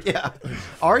L.A. Yeah,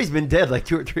 Ari's been dead like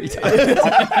 2 or 3 times.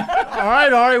 All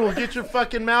right, Ari, we'll get your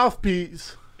fucking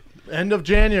mouthpiece. End of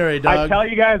January, dog. I tell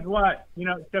you guys what,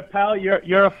 Chappelle,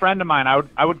 you're a friend of mine.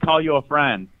 I would call you a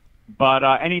friend. But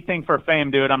anything for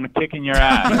fame, dude, I'm kicking your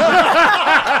ass.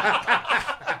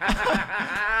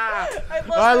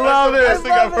 I love it. Best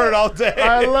thing I've heard all day.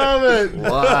 I love it.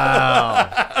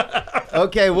 Wow.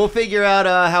 Okay, we'll figure out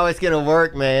how it's gonna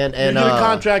work, man. And you get a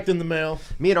contract in the mail.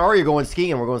 Me and Ari are going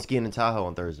skiing. We're going skiing in Tahoe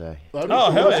on Thursday.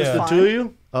 Oh, hell yeah. Just the two of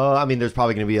you? I mean, there's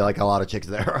probably gonna be like a lot of chicks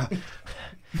there.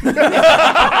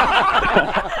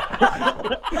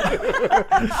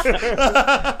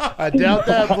 I doubt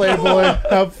that, Playboy.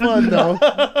 Have fun, though.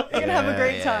 You're gonna have a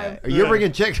great time. You're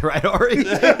bringing chicks, right, Ari?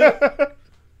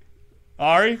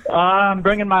 Ari? I'm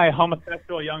bringing my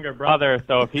homosexual younger brother,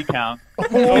 so if he counts.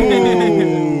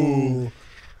 Ooh.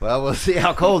 Well, we'll see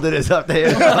how cold it is up there.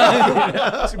 It's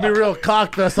gonna be a real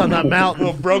cockfest on that mountain.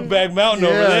 Little Brokeback Mountain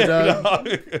over Yeah, there. dog.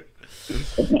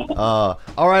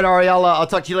 All right, Ari. I'll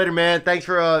talk to you later, man. Thanks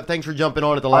for jumping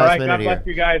on at the All last right, minute God bless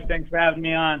here. you guys. Thanks for having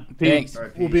me on. Thanks.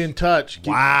 We'll be in touch.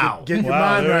 Wow. Get your Wow,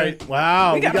 mind dude. right.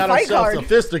 Wow. We got a fight ourselves card. a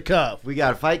fisticuff. We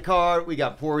got a fight card. We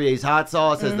got Poirier's hot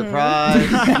sauce as the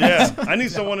prize. Yeah, I need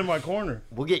someone in my corner.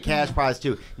 We'll get cash prize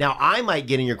too. Now I might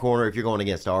get in your corner if you're going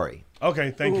against Ari,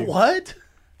 Okay, thank you. What?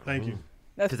 Thank you.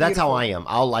 because that's how I am.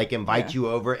 I'll like invite you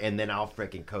over, and then I'll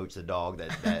freaking coach the dog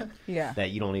that Yeah. that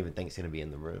you don't even think is going to be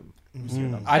in the room. I don't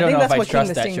think know if that's I what King trust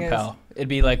the that Sting is. Chappelle. It'd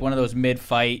be like one of those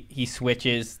mid-fight. He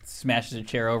switches, smashes a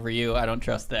chair over you. I don't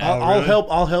trust that. I'll really? help.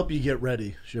 I'll help you get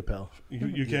ready, Chappelle.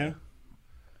 You can?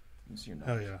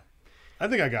 Hell yeah. I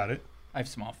think I got it. I have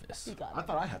small fists. I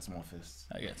thought I had small fists.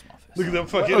 I got small fists. Look at them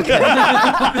fucking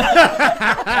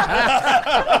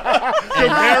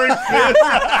comparing fists.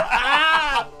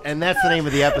 And that's the name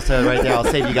of the episode right there. I'll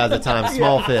save you guys the time.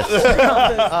 Small fist. All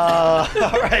right,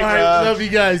 All right, love you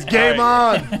guys. Game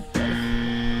on.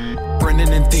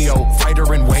 Brennan and Theo,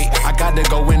 fighter and weight. I gotta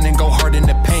go in and go hard in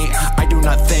the paint. I do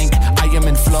not think I am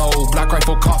in flow. Black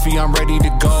Rifle Coffee, I'm ready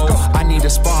to go. I need a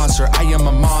sponsor, I am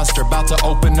a monster. About to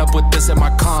open up with this at my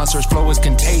concerts. Flow is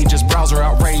contagious, browser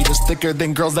outrageous. Thicker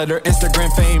than girls that are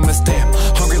Instagram famous. Damn,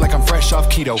 hungry like I'm fresh off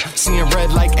keto. Seeing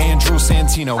red like Andrew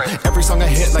Santino. Every song I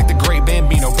hit like the great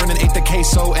Bambino. Brennan ate the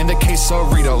queso and the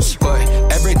quesoritos. But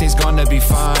everything's gonna be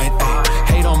fine. Ay,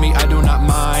 hate on me, I do not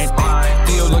mind. Ay,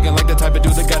 Theo looking like the type of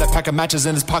dude that got a pack of matches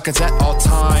in his pockets at all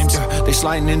times. They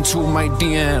sliding into my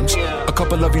DMs. A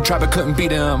couple of you try but couldn't couldn't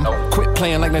beat him. Quit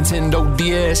playing like Nintendo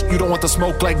DS. You don't want the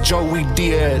smoke like Joey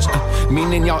Diaz.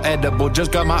 Meaning y'all edible.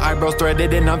 Just got my eyebrows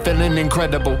threaded and I'm feeling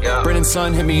incredible. Brennan's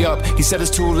son hit me up. He said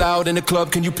it's too loud in the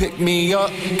club. Can you pick me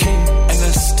up? King and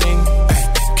the Sting.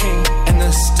 King and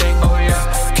the Sting. Oh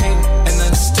yeah. King and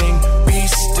the Sting. Be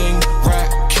Sting. Rat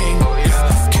King. Oh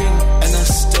yeah. King and the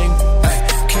Sting.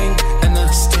 King and the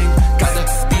Sting. Got the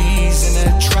bees in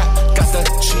the trap. Got the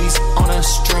cheese on a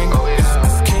string. Oh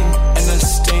yeah. King and the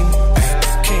Sting.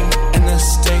 King and the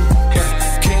Sting.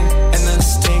 King and the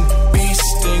Sting. Be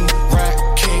Sting. Rat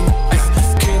King.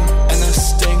 King and the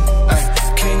Sting.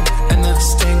 King and the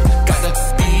Sting. Got the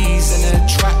bees in the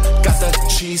trap. Got the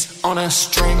cheese on a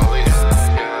string. Oh yeah.